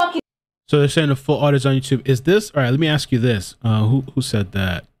not fucking. So they're saying the full audio is on YouTube. Is this all right? Let me ask you this. Who said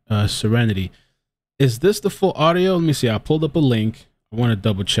that? Serenity. Is this the full audio? Let me see. I pulled up a link. I want to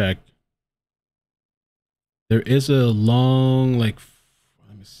double check. There is a long let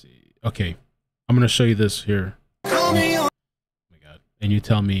me see. Okay, I'm gonna show you this here. Oh my god! And you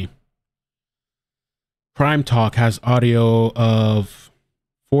tell me. Crime Talk has audio of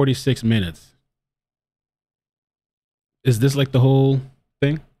 46 minutes. Is this like the whole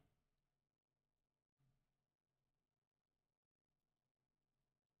thing?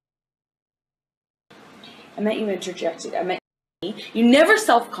 I meant you interjected. I meant you never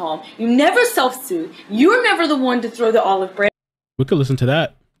self-calm. You never self-soothe. You're never the one to throw the olive branch. We could listen to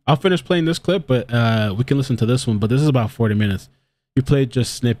that. I'll finish playing this clip, but we can listen to this one. But this is about 40 minutes. You played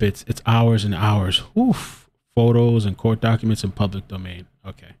just snippets. It's hours and hours. Oof. Photos and court documents in public domain.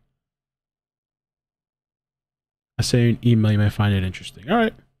 Okay. I say an email. You might find it interesting. All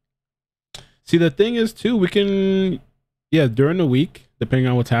right. See, the thing is, too, we can, during the week, depending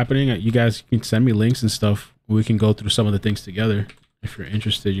on what's happening, you guys can send me links and stuff. We can go through some of the things together if you're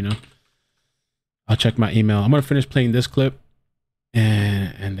interested, you know. I'll check my email. I'm going to finish playing this clip,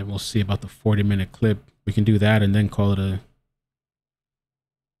 and then we'll see about the 40-minute clip. We can do that and then call it a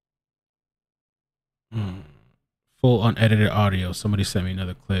full unedited audio. Somebody sent me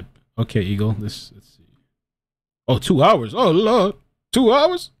another clip. Okay, Eagle. Let's see. Oh, 2 hours. Oh, Lord. 2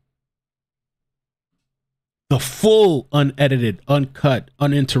 hours? The full unedited, uncut,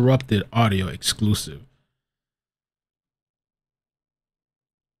 uninterrupted audio exclusive.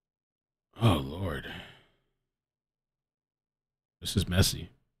 Oh, Lord. This is messy.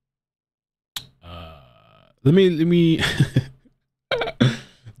 Let me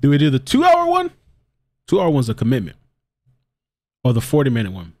do we do the 2 hour one? 2 hour one's a commitment. Or the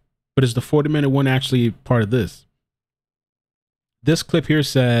 40-minute one. But is the 40-minute one actually part of this? This clip here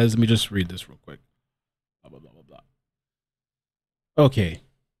says, let me just read this real quick. Blah, blah, blah, blah, blah. Okay.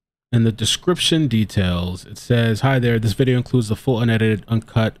 In the description details, it says, hi there. This video includes the full unedited,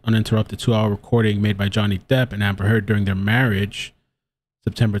 uncut, uninterrupted 2-hour recording made by Johnny Depp and Amber Heard during their marriage,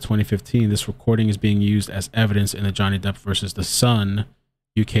 September 2015. This recording is being used as evidence in the Johnny Depp versus the Sun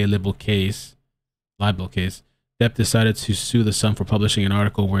UK libel case. Depp decided to sue the Sun for publishing an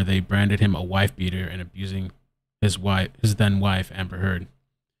article where they branded him a wife beater and abusing his then wife, Amber Heard.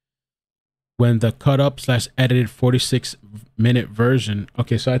 When the cut up / edited 46-minute version.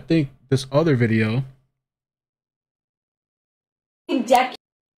 Okay, so I think this other video.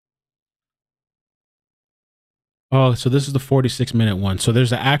 Oh, so this is the 46-minute one. So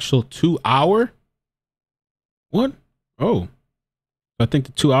there's an actual 2 hour one. Oh, I think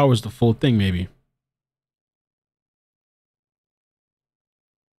the 2 hours, the full thing, maybe.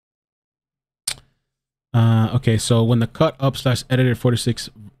 Okay, so when the cut up / edited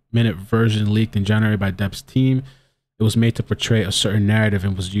 46-minute version leaked in January by Depp's team, it was made to portray a certain narrative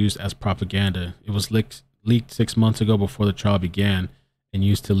and was used as propaganda. It was leaked 6 months ago before the trial began and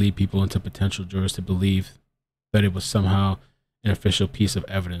used to lead people into potential jurors to believe that it was somehow an official piece of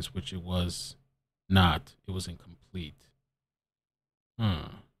evidence, which it was not. It was incomplete. Okay.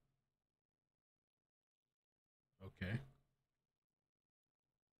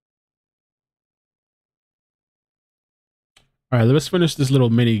 All right, let's finish this little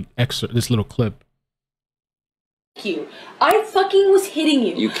mini excerpt, this little clip. You. I fucking was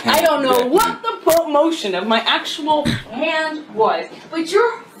hitting you. I don't know what the motion of my actual hand was, but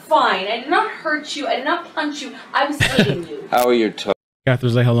you're fine. I did not hurt you. I did not punch you. I was hitting you. How are your toes?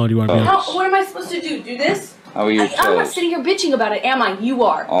 Catherine's like, how long do you want to be on? What am I supposed to do? Do this? How are your toes? I'm not sitting here bitching about it, am I? You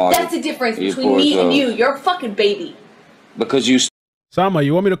are. Oh, that's the difference between me and you. You're a fucking baby. Because you... Sama,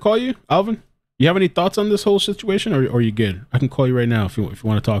 you want me to call you? Alvin? You have any thoughts on this whole situation, or are you good? I can call you right now if you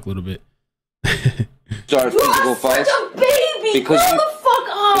want to talk a little bit. Start physical fights? Such a baby! Because Grow the fuck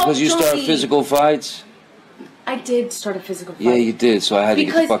up, Because you Johnny. start physical fights? I did start a physical fight. Yeah, you did, so I had to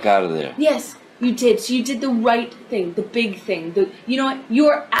get the fuck out of there. Yes, You did. So you did the right thing, the big thing. You know what?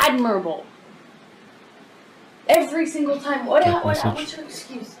 You're admirable. Every single time. What's your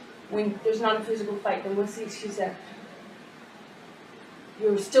excuse when there's not a physical fight? Then what's the excuse there?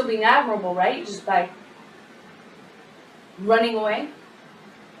 You're still being admirable, right? Just by running away.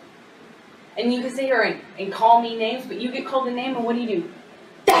 And you can sit here and call me names, but you get called a name, and what do?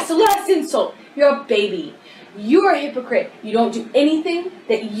 That's the last insult. You're a baby. You're a hypocrite. You don't do anything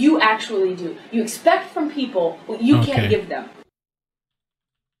that you actually do. You expect from people what you can't give them.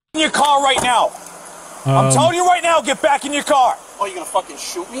 In your car right now. I'm telling you right now, get back in your car. Oh, you gonna fucking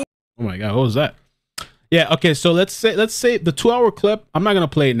shoot me? Oh my god, what was that? Yeah, okay, so let's say the 2-hour clip, I'm not gonna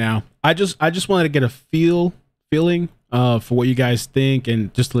play it now. I just wanted to get a feeling for what you guys think,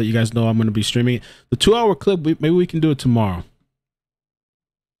 and just to let you guys know I'm gonna be streaming it. The 2-hour clip, maybe we can do it tomorrow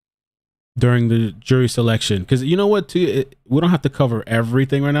during the jury selection, because you know what, too, we don't have to cover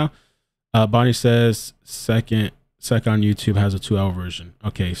everything right now. Bonnie says second on YouTube has a 2-hour version.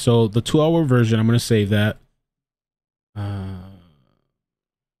 Okay, so the 2-hour version, I'm gonna save that.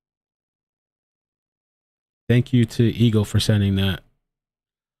 Thank you to Eagle for sending that.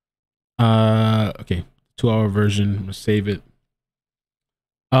 Okay, 2-hour version. I'm gonna save it.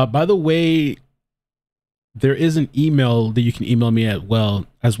 By the way, there is an email that you can email me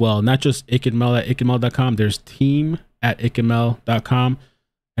as well. Not just iCkEdMeL at iCkEdMeL.com. There's team@iCkEdMeL.com,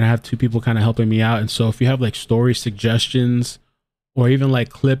 and I have 2 people kind of helping me out. And so if you have like story suggestions or even like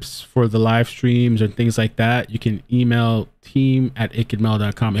clips for the live streams or things like that, you can email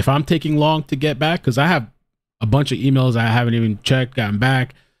team@iCkEdMeL.com. If I'm taking long to get back, because I have a bunch of emails I haven't even checked, gotten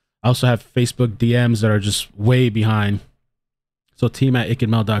back. I also have Facebook DMs that are just way behind. So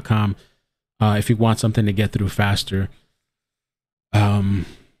team@iCkEdMeL.com. If you want something to get through faster,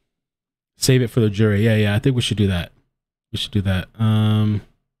 save it for the jury. Yeah, I think we should do that.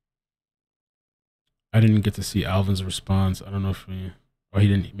 I didn't get to see Alvin's response. I don't know if he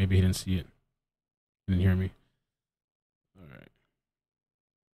didn't. Maybe he didn't see it. He didn't hear me. All right.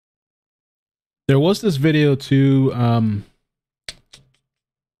 There was this video too.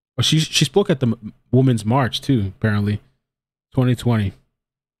 She spoke at the Women's March too. Apparently, 2020.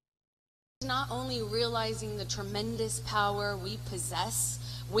 Not only realizing the tremendous power we possess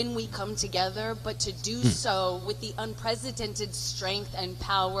when we come together, but to do so with the unprecedented strength and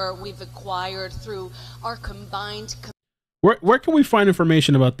power we've acquired through our combined. Where can we find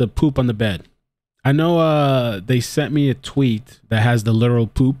information about the poop on the bed? I know they sent me a tweet that has the literal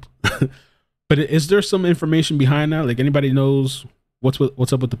poop, but is there some information behind that? Like anybody knows what's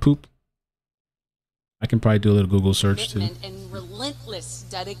up with the poop? I can probably do a little Google search too. And relentless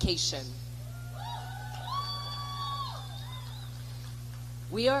dedication.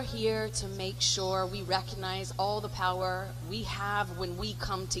 We are here to make sure we recognize all the power we have when we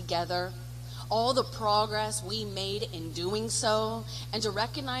come together, all the progress we made in doing so, and to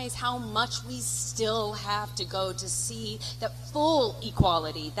recognize how much we still have to go to see that full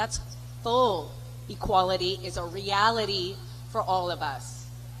equality, is a reality for all of us.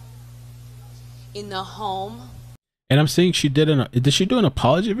 In the home. And I'm seeing did she do an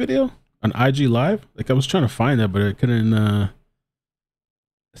apology video on IG Live? Like I was trying to find that, but I couldn't.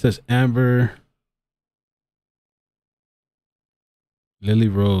 It says Amber Lily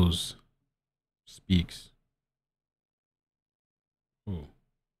Rose speaks. Ooh.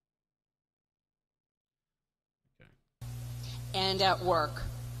 And at work,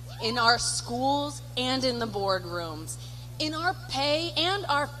 in our schools and in the boardrooms, in our pay and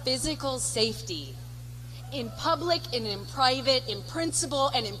our physical safety, in public and in private, in principle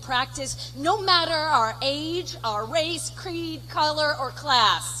and in practice, no matter our age, our race, creed, color, or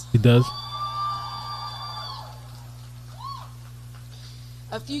class. He does.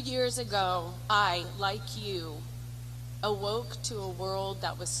 A few years ago, I, like you, awoke to a world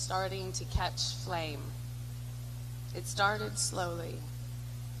that was starting to catch flame. It started slowly.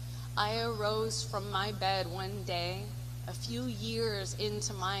 I arose from my bed one day, a few years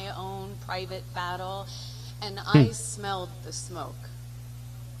into my own private battle, and I smelled the smoke.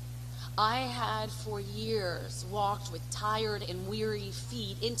 I had for years walked with tired and weary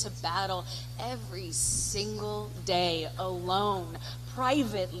feet into battle every single day, alone,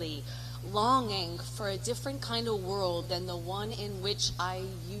 privately, longing for a different kind of world than the one in which I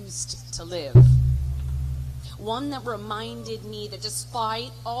used to live. One that reminded me that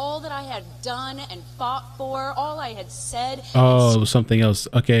despite all that I had done and fought for, all I had said... Oh, it was something else.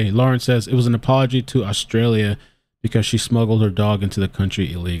 Okay, Lauren says it was an apology to Australia because she smuggled her dog into the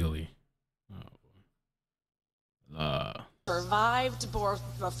country illegally. For survived both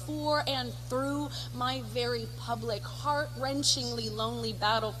before and through my very public, heart-wrenchingly lonely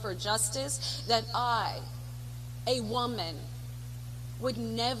battle for justice, that I, a woman, would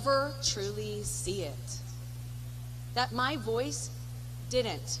never truly see it. That my voice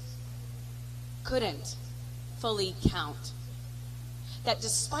couldn't fully count. That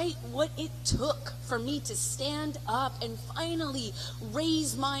despite what it took for me to stand up and finally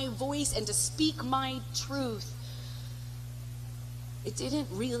raise my voice and to speak my truth, it didn't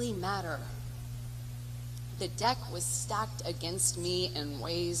really matter. The deck was stacked against me in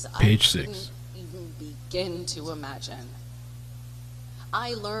ways I couldn't even begin to imagine.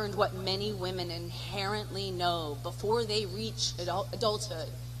 I learned what many women inherently know before they reach adulthood,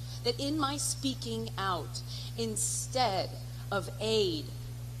 that in my speaking out, instead of aid,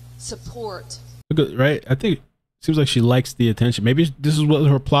 support. Right? I think it seems like she likes the attention. Maybe this is what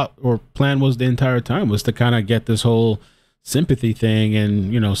her plot or plan was the entire time, was to kind of get this whole sympathy thing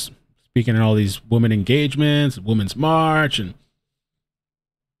and, you know, speaking at all these women engagements, Women's March, and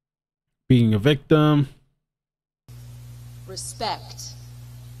being a victim. Respect.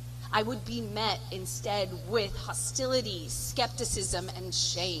 I would be met instead with hostility, skepticism, and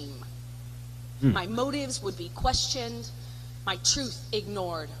shame. My motives would be questioned, my truth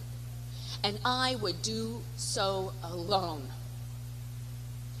ignored, and I would do so alone.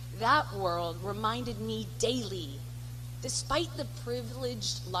 That world reminded me daily, despite the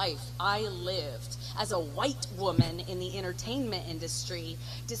privileged life I lived as a white woman in the entertainment industry,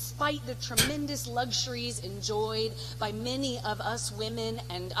 despite the tremendous luxuries enjoyed by many of us women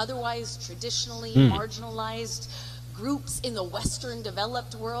and otherwise traditionally marginalized groups in the Western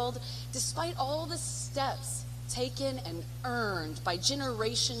developed world, despite all the steps taken and earned by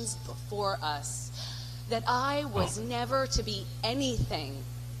generations before us, that I was never to be anything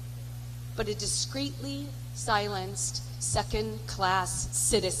but a discreetly silenced second-class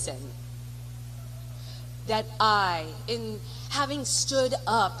citizen. That I, in having stood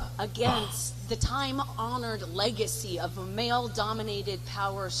up against the time-honored legacy of a male-dominated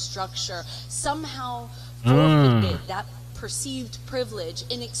power structure, somehow forfeited that perceived privilege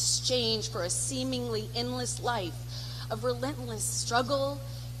in exchange for a seemingly endless life of relentless struggle,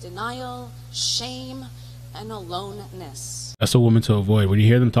 denial, shame, and aloneness. That's a woman to avoid. When you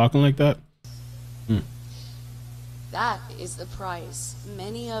hear them talking like that, that is the price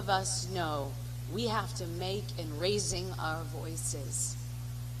many of us know we have to make in raising our voices.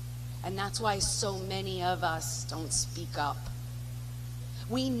 And that's why so many of us don't speak up.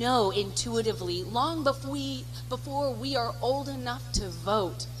 We know intuitively, long before we are old enough to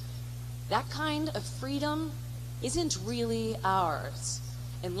vote, that kind of freedom isn't really ours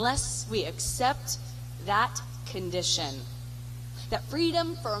unless we accept that condition. That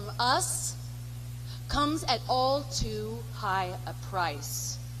freedom from us comes at all too high a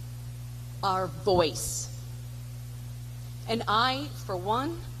price: our voice. And I, for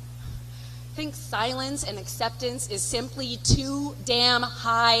one, think silence and acceptance is simply too damn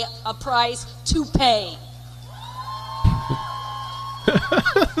high a price to pay.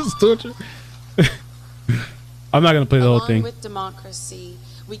 I'm not gonna play the whole thing. With democracy,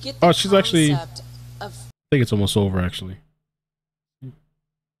 we get the she's actually. I of think it's almost over, actually.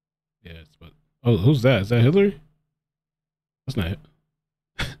 Yeah, but who's that? Is that Hillary? That's not it.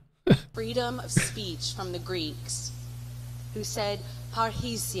 freedom of speech from the Greeks, who said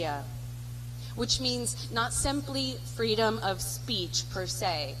parrhesia, which means not simply freedom of speech per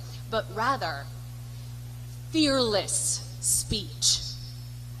se, but rather fearless speech.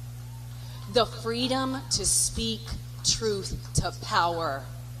 The freedom to speak truth to power.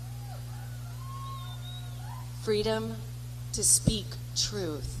 Freedom to speak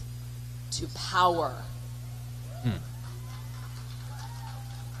truth to power.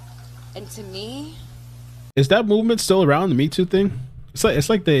 And to me, is that movement still around, the Me Too thing? It's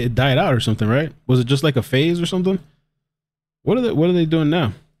like they died out or something, right? Was it just like a phase or something? What are they doing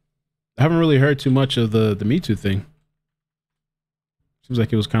now? I haven't really heard too much of the Me Too thing. Seems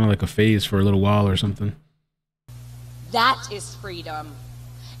like it was kind of like a phase for a little while or something. that is freedom.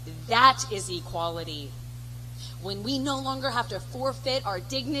 That is equality. When we no longer have to forfeit our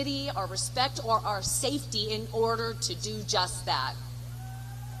dignity, our respect, or our safety in order to do just that.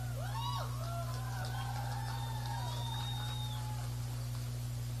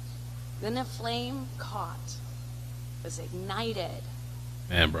 Then a flame was ignited.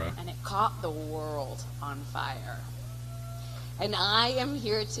 Man, bro. And it caught the world on fire. And I am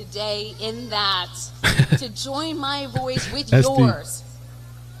here today in that to join my voice with yours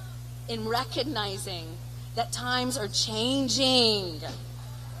in recognizing that times are changing.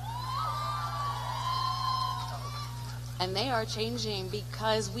 And they are changing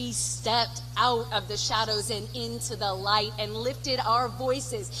because we stepped out of the shadows and into the light and lifted our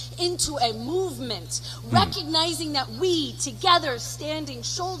voices into a movement, recognizing that we together, standing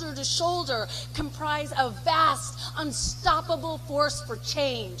shoulder to shoulder, comprise a vast, unstoppable force for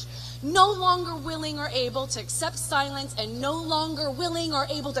change. No longer willing or able to accept silence, and no longer willing or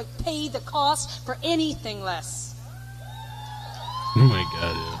able to pay the cost for anything less. Oh my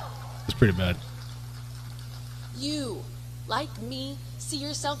God, yeah. It's pretty bad. You, like me, see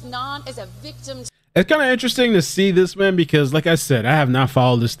yourself not as a victim. It's kind of interesting to see this, man, because like I said, I have not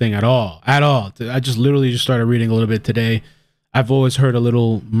followed this thing at all. I just literally just started reading a little bit today. I've always heard a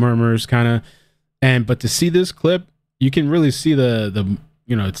little murmurs kind of, but to see this clip, you can really see the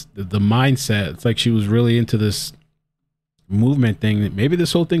you know, it's the mindset. It's like she was really into this movement thing, that maybe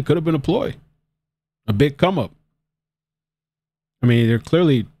this whole thing could have been a ploy, a big come up. I mean, they're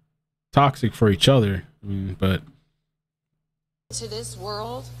clearly toxic for each other, but To this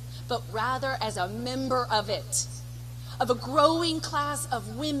world, but rather as a member of it, of a growing class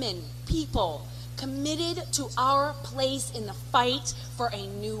of women, people committed to our place in the fight for a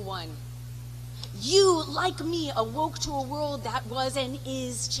new one. You, like me, awoke to a world that was and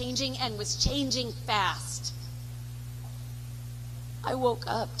is changing, and was changing fast. I woke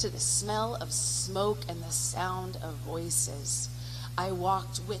up to the smell of smoke and the sound of voices. I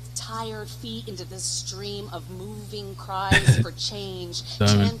walked with tired feet into the stream of moving cries for change,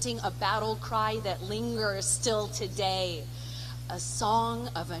 chanting a battle cry that lingers still today, a song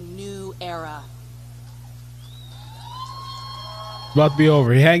of a new era. it's about to be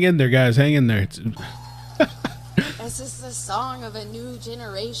over. Hang in there, guys. Hang in there. This is the song of a new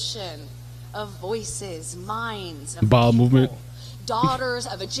generation of voices, minds, of Ball people, movement. daughters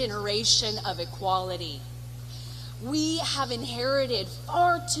of a generation of equality. We have inherited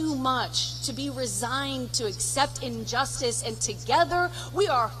far too much to be resigned to accept injustice, and together we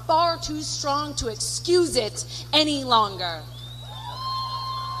are far too strong to excuse it any longer.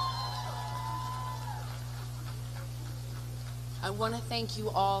 I want to thank you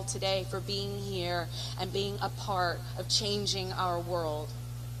all today for being here and being a part of changing our world.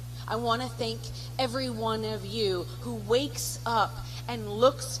 I want to thank every one of you who wakes up and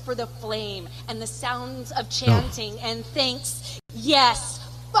looks for the flame and the sounds of chanting and thinks, yes,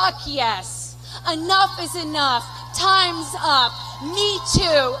 fuck yes, enough is enough, time's up, me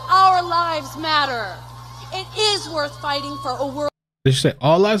too, our lives matter. It is worth fighting for a world. Did she say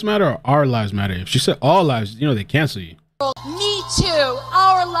all lives matter or our lives matter? If she said all lives, you know, they cancel you. Me too,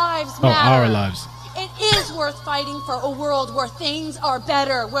 our lives matter. Oh, our lives. It is worth fighting for a world where things are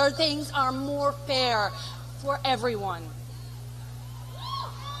better, where things are more fair for everyone.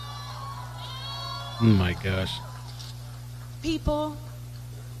 Oh my gosh. People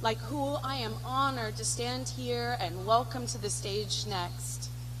like who I am honored to stand here and welcome to the stage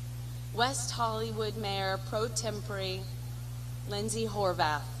next. West Hollywood Mayor Pro Tempore Lindsay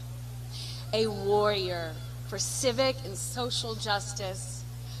Horvath, a warrior for civic and social justice.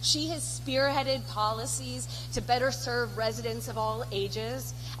 She has spearheaded policies to better serve residents of all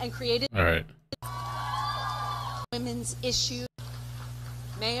ages and created women's issues.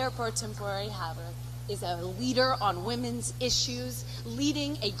 Mayor Pro Tempore Horvath is a leader on women's issues,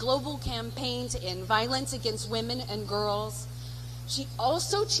 leading a global campaign to end violence against women and girls. She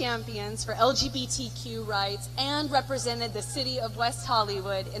also champions for LGBTQ rights and represented the city of West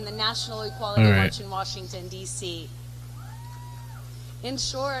Hollywood in the National Equality March in Washington, D.C. In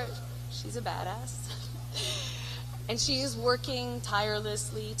short, she's a badass. And she is working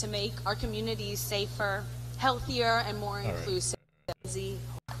tirelessly to make our communities safer, healthier, and more inclusive.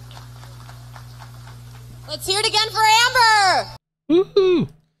 Let's hear it again for Amber! Woohoo!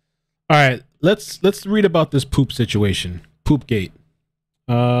 All right, let's read about this poop situation. Poopgate.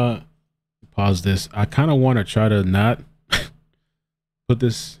 Pause this. I kind of want to try to not put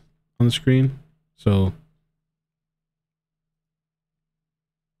this on the screen. So,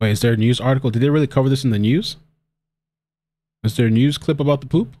 wait, is there a news article? Did they really cover this in the news? Is there a news clip about the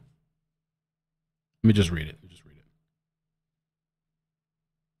poop? Let me just read it.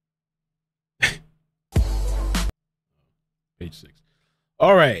 Page 6.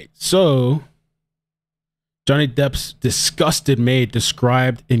 All right, so Johnny Depp's disgusted maid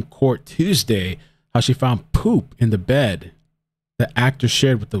described in court Tuesday how she found poop in the bed the actor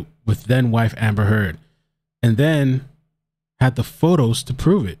shared with then wife Amber Heard, and then had the photos to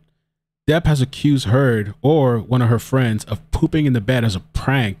prove it. Depp has accused Heard or one of her friends of pooping in the bed as a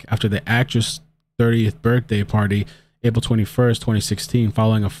prank after the actress' 30th birthday party, April 21st, 2016,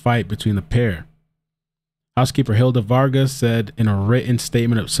 following a fight between the pair. Housekeeper Hilda Vargas said in a written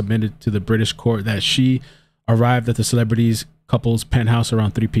statement submitted to the British court that she Arrived at the celebrities couple's penthouse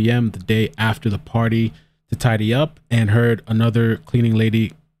around 3 p.m. the day after the party to tidy up, and heard another cleaning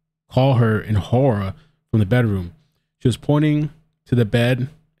lady call her in horror from the bedroom. She was pointing to the bed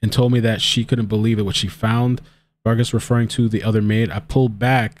and told me that she couldn't believe it what she found. Vargas, referring to the other maid, I pulled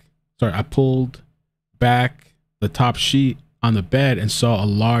back the top sheet on the bed and saw a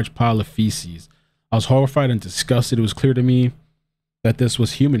large pile of feces. I was horrified and disgusted. It was clear to me that this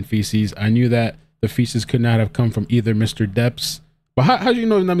was human feces. I knew that the feces could not have come from either Mr. Depp's. But how do you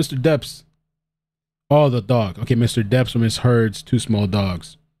know it's not Mr. Depp's? Oh, the dog. Okay, Mr. Depp's or Miss Heard's two small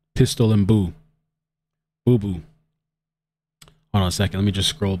dogs, Pistol and Boo. Boo Boo. Hold on a second. Let me just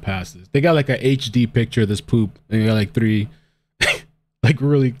scroll past this. They got like a HD picture of this poop. They got like 3 like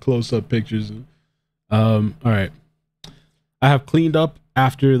really close up pictures. All right. I have cleaned up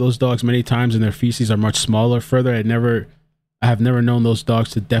after those dogs many times and their feces are much smaller. Further, I have never known those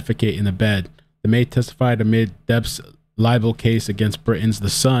dogs to defecate in the bed. The maid testified amid Depp's libel case against Britain's The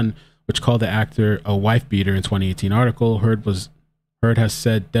Sun, which called the actor a wife beater in 2018 article. Heard has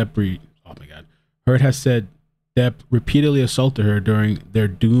said Depp repeatedly assaulted her during their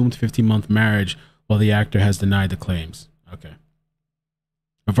doomed 15-month marriage, while the actor has denied the claims. Okay.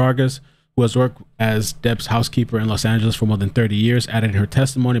 Vargas, who has worked as Depp's housekeeper in Los Angeles for more than 30 years, added in her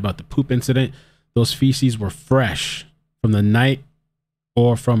testimony about the poop incident, those feces were fresh from the night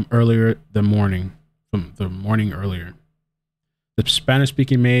or from the morning earlier. The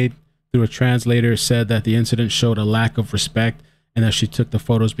Spanish-speaking maid, through a translator, said that the incident showed a lack of respect and that she took the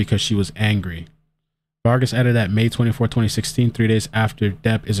photos because she was angry. Vargas added that May 24, 2016, 3 days after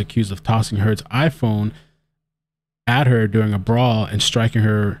Depp is accused of tossing Heard's iPhone at her during a brawl and striking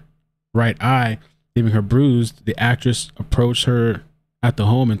her right eye, leaving her bruised, the actress approached her at the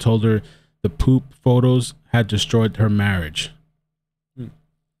home and told her the poop photos had destroyed her marriage.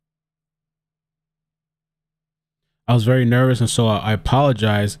 I was very nervous, and so I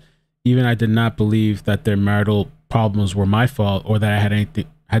apologized. Even I did not believe that their marital problems were my fault or that I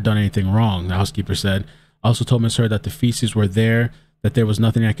had done anything wrong, the housekeeper said. I also told Miss Heard that the feces were there, that there was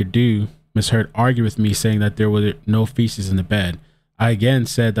nothing I could do. Miss Heard argued with me, saying that there were no feces in the bed. I again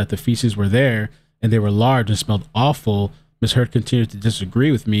said that the feces were there and they were large and smelled awful. Miss Heard continued to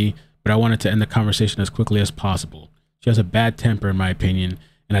disagree with me, but I wanted to end the conversation as quickly as possible. She has a bad temper, in my opinion,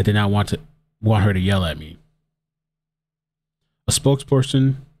 and I did not want her to yell at me. A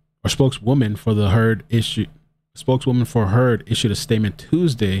spokeswoman for Heard issued a statement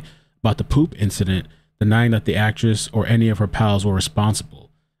Tuesday about the poop incident, denying that the actress or any of her pals were responsible,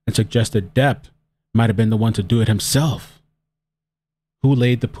 and suggested Depp might have been the one to do it himself. Who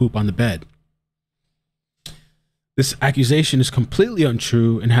laid the poop on the bed? This accusation is completely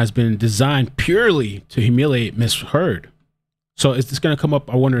untrue and has been designed purely to humiliate Miss Heard. So is this going to come up,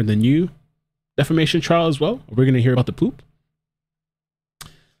 I wonder, in the new defamation trial as well? Are we going to hear about the poop?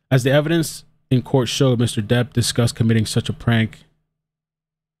 As the evidence in court showed, Mr. Depp discussed committing such a prank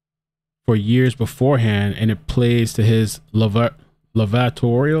for years beforehand, and it plays to his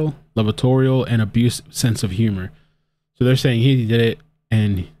lavatorial and abusive sense of humor. So they're saying he did it,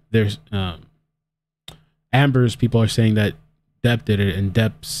 and there's Amber's people are saying that Depp did it, and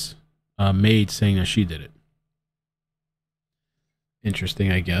Depp's maid saying that she did it.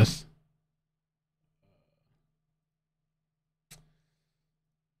 Interesting, I guess.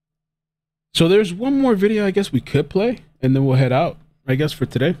 So there's one more video I guess we could play, and then we'll head out, I guess, for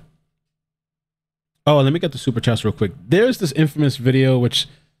today. Oh, let me get the super chats real quick. There's this infamous video which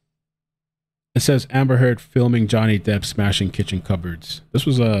it says Amber Heard filming Johnny Depp smashing kitchen cupboards. This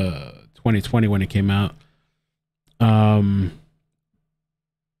was 2020 when it came out. Let me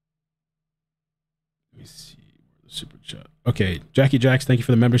see the super chat. Okay, Jackie Jacks, thank you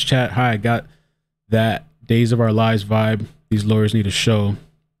for the members chat. Hi, I got that Days of Our Lives vibe. These lawyers need a show.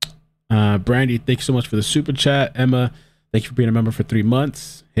 Brandy, thank you so much for the super chat. Emma, thank you for being a member for 3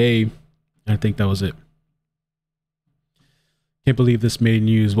 months. Hey, I think that was it. Can't believe this made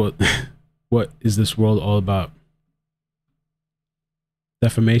news. What is this world all about?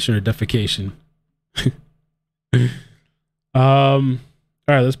 Defamation or defecation? All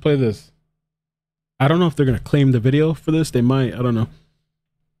right, let's play this. I don't know if they're gonna claim the video for this. They might. I don't know,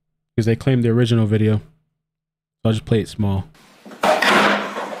 because they claimed the original video. So I'll just play it small.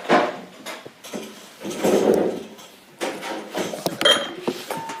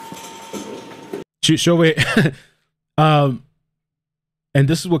 Show it. And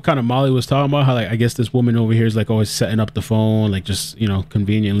this is what kind of Molly was talking about, how like I guess this woman over here is like always setting up the phone, like just, you know,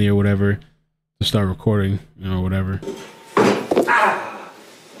 conveniently or whatever to start recording, you know, whatever.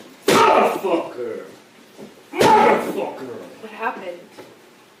 Motherfucker! Motherfucker! What happened?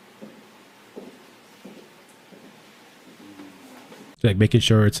 So like making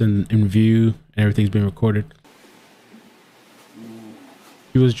sure it's in view and everything's being recorded.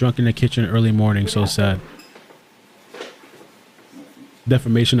 He was drunk in the kitchen early morning. So sad.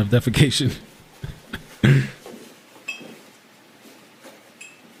 Defamation of defecation.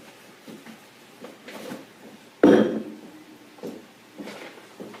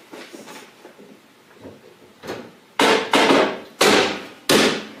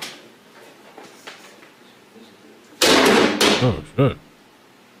 Oh, shit.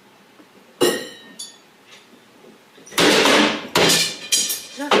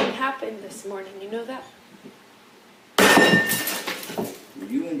 Nothing happened this morning, you know that? Were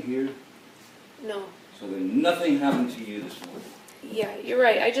you in here? No. So then nothing happened to you this morning. Yeah, you're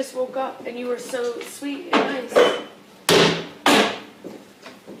right. I just woke up and you were so sweet and nice.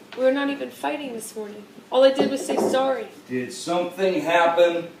 We were not even fighting this morning. All I did was say sorry. Did something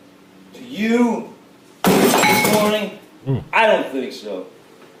happen to you this morning? I don't think so.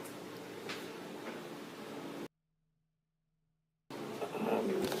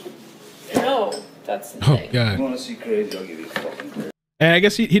 No, that's the Oh, thing. God. You want to see crazy? I'll give you fucking crazy. And I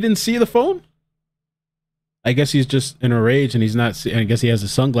guess he didn't see the phone. I guess he's just in a rage and he's not. I guess he has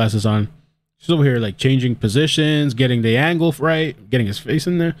his sunglasses on. He's over here like changing positions, getting the angle right, getting his face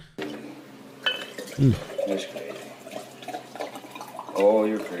in there. That's crazy. Oh,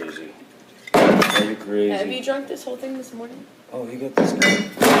 you're crazy. Oh, you're crazy. Have you drunk this whole thing this morning? Oh, you got this going.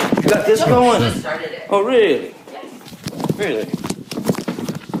 You got this going? She started it. Oh, really? Yes. Really?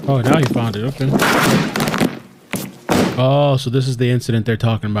 Oh, now he found it. Okay. Oh, so this is the incident they're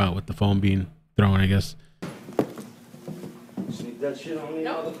talking about with the phone being thrown, I guess. Sneak that shit on me,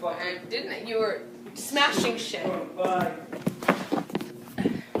 No, motherfucker. I didn't. You were smashing shit. Bye.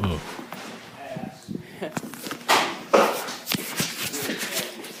 Oh.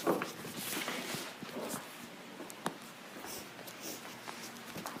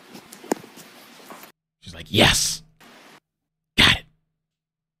 She's like, yes. Got it.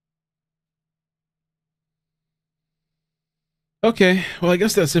 Okay. Well, I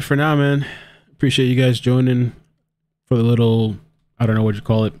guess that's it for now, man. Appreciate you guys joining for the little, I don't know what you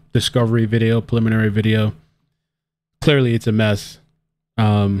call it, discovery video, preliminary video. Clearly, it's a mess.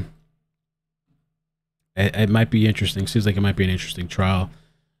 It might be interesting. Seems like it might be an interesting trial.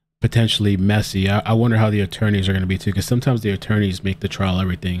 Potentially messy. I wonder how the attorneys are going to be too, because sometimes the attorneys make the trial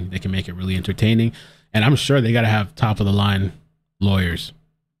everything. They can make it really entertaining. And I'm sure they got to have top of the line lawyers.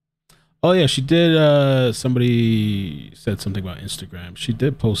 Oh yeah, she did. Somebody said something about Instagram. She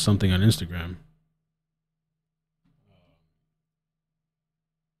did post something on Instagram.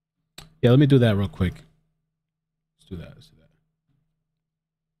 Yeah, let me do that real quick. Let's do that.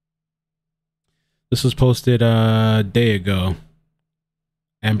 This was posted a day ago.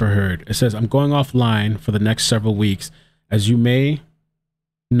 Amber Heard. It says, I'm going offline for the next several weeks. As you may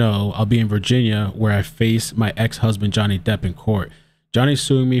know, I'll be in Virginia where I face my ex-husband Johnny Depp in court. Johnny's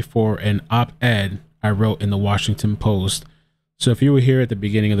suing me for an op-ed I wrote in the Washington Post. So if you were here at the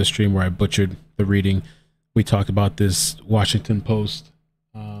beginning of the stream where I butchered the reading, we talked about this Washington Post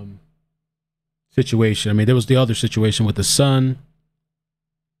situation. I mean, there was the other situation with the son.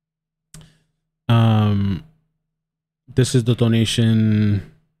 This is the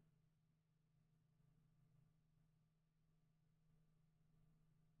donation.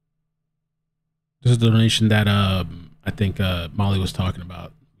 This is the donation that I think Molly was talking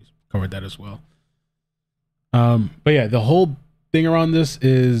about. We covered that as well. But yeah, the whole thing around this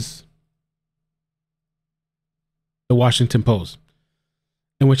is the Washington Post,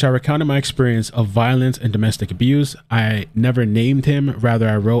 in which I recounted my experience of violence and domestic abuse. I never named him. Rather,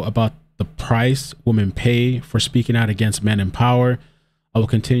 I wrote about the price women pay for speaking out against men in power. I will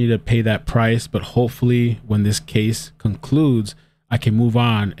continue to pay that price, but hopefully when this case concludes, I can move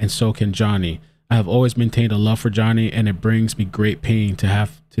on, and so can Johnny. I have always maintained a love for Johnny, and it brings me great pain to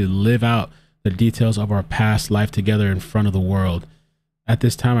have to live out the details of our past life together in front of the world. At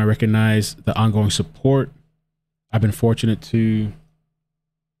this time, I recognize the ongoing support I've been fortunate to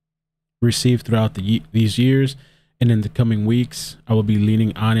receive throughout these years, and in the coming weeks, I will be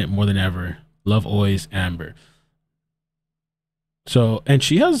leaning on it more than ever. Love always, Amber. So, and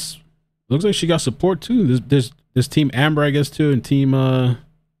she has, looks like she got support too. There's Team Amber, I guess, too, and Team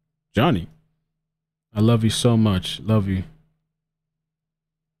Johnny. I love you so much. Love you.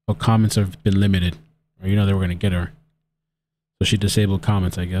 Oh, comments have been limited. Or you know they were going to get her. So she disabled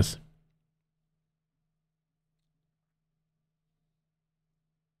comments, I guess.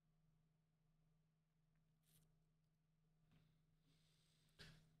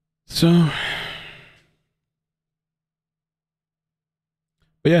 So,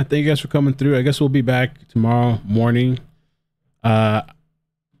 but yeah, thank you guys for coming through. I guess we'll be back tomorrow morning. There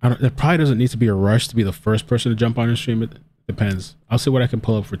probably doesn't need to be a rush to be the first person to jump on the stream. It depends. I'll see what I can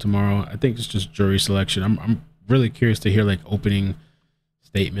pull up for tomorrow. I think it's just jury selection. I'm really curious to hear like opening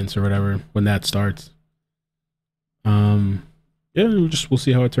statements or whatever when that starts. Yeah, we'll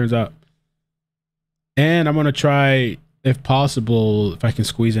see how it turns out. And I'm gonna try, if possible, if I can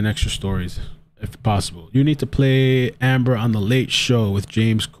squeeze in extra stories, if possible. You need to play Amber on the Late Show with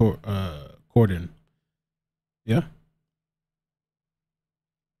James Corden. Yeah.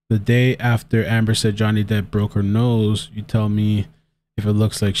 The day after Amber said Johnny Depp broke her nose, you tell me if it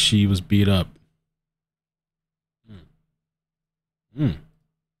looks like she was beat up.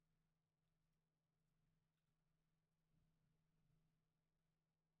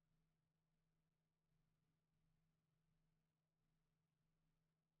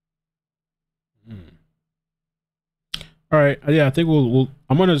 All right. Yeah, I think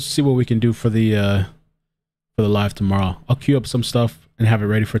I'm gonna see what we can do for the live tomorrow. I'll queue up some stuff and have it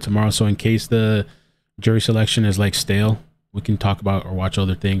ready for tomorrow. So in case the jury selection is like stale, we can talk about or watch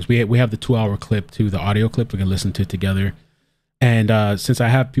other things. We have the 2-hour clip too, the audio clip. We can listen to it together. And since I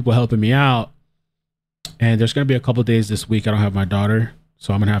have people helping me out, and there's gonna be a couple days this week I don't have my daughter,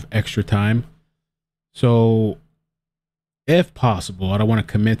 so I'm gonna have extra time. So if possible, I don't want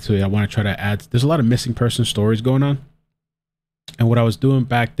to commit to it. I want to try to add. There's a lot of missing person stories going on. And what I was doing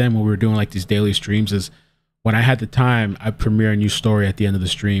back then when we were doing like these daily streams is when I had the time, I'd premiere a new story at the end of the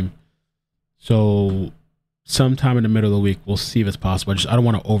stream. So sometime in the middle of the week, we'll see if it's possible. I don't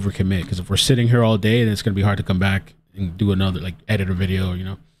want to overcommit, because if we're sitting here all day, then it's going to be hard to come back and do another, like edit a video, you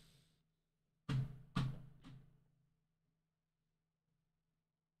know?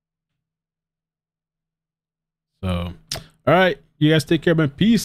 So, all right. You guys take care, man. Peace.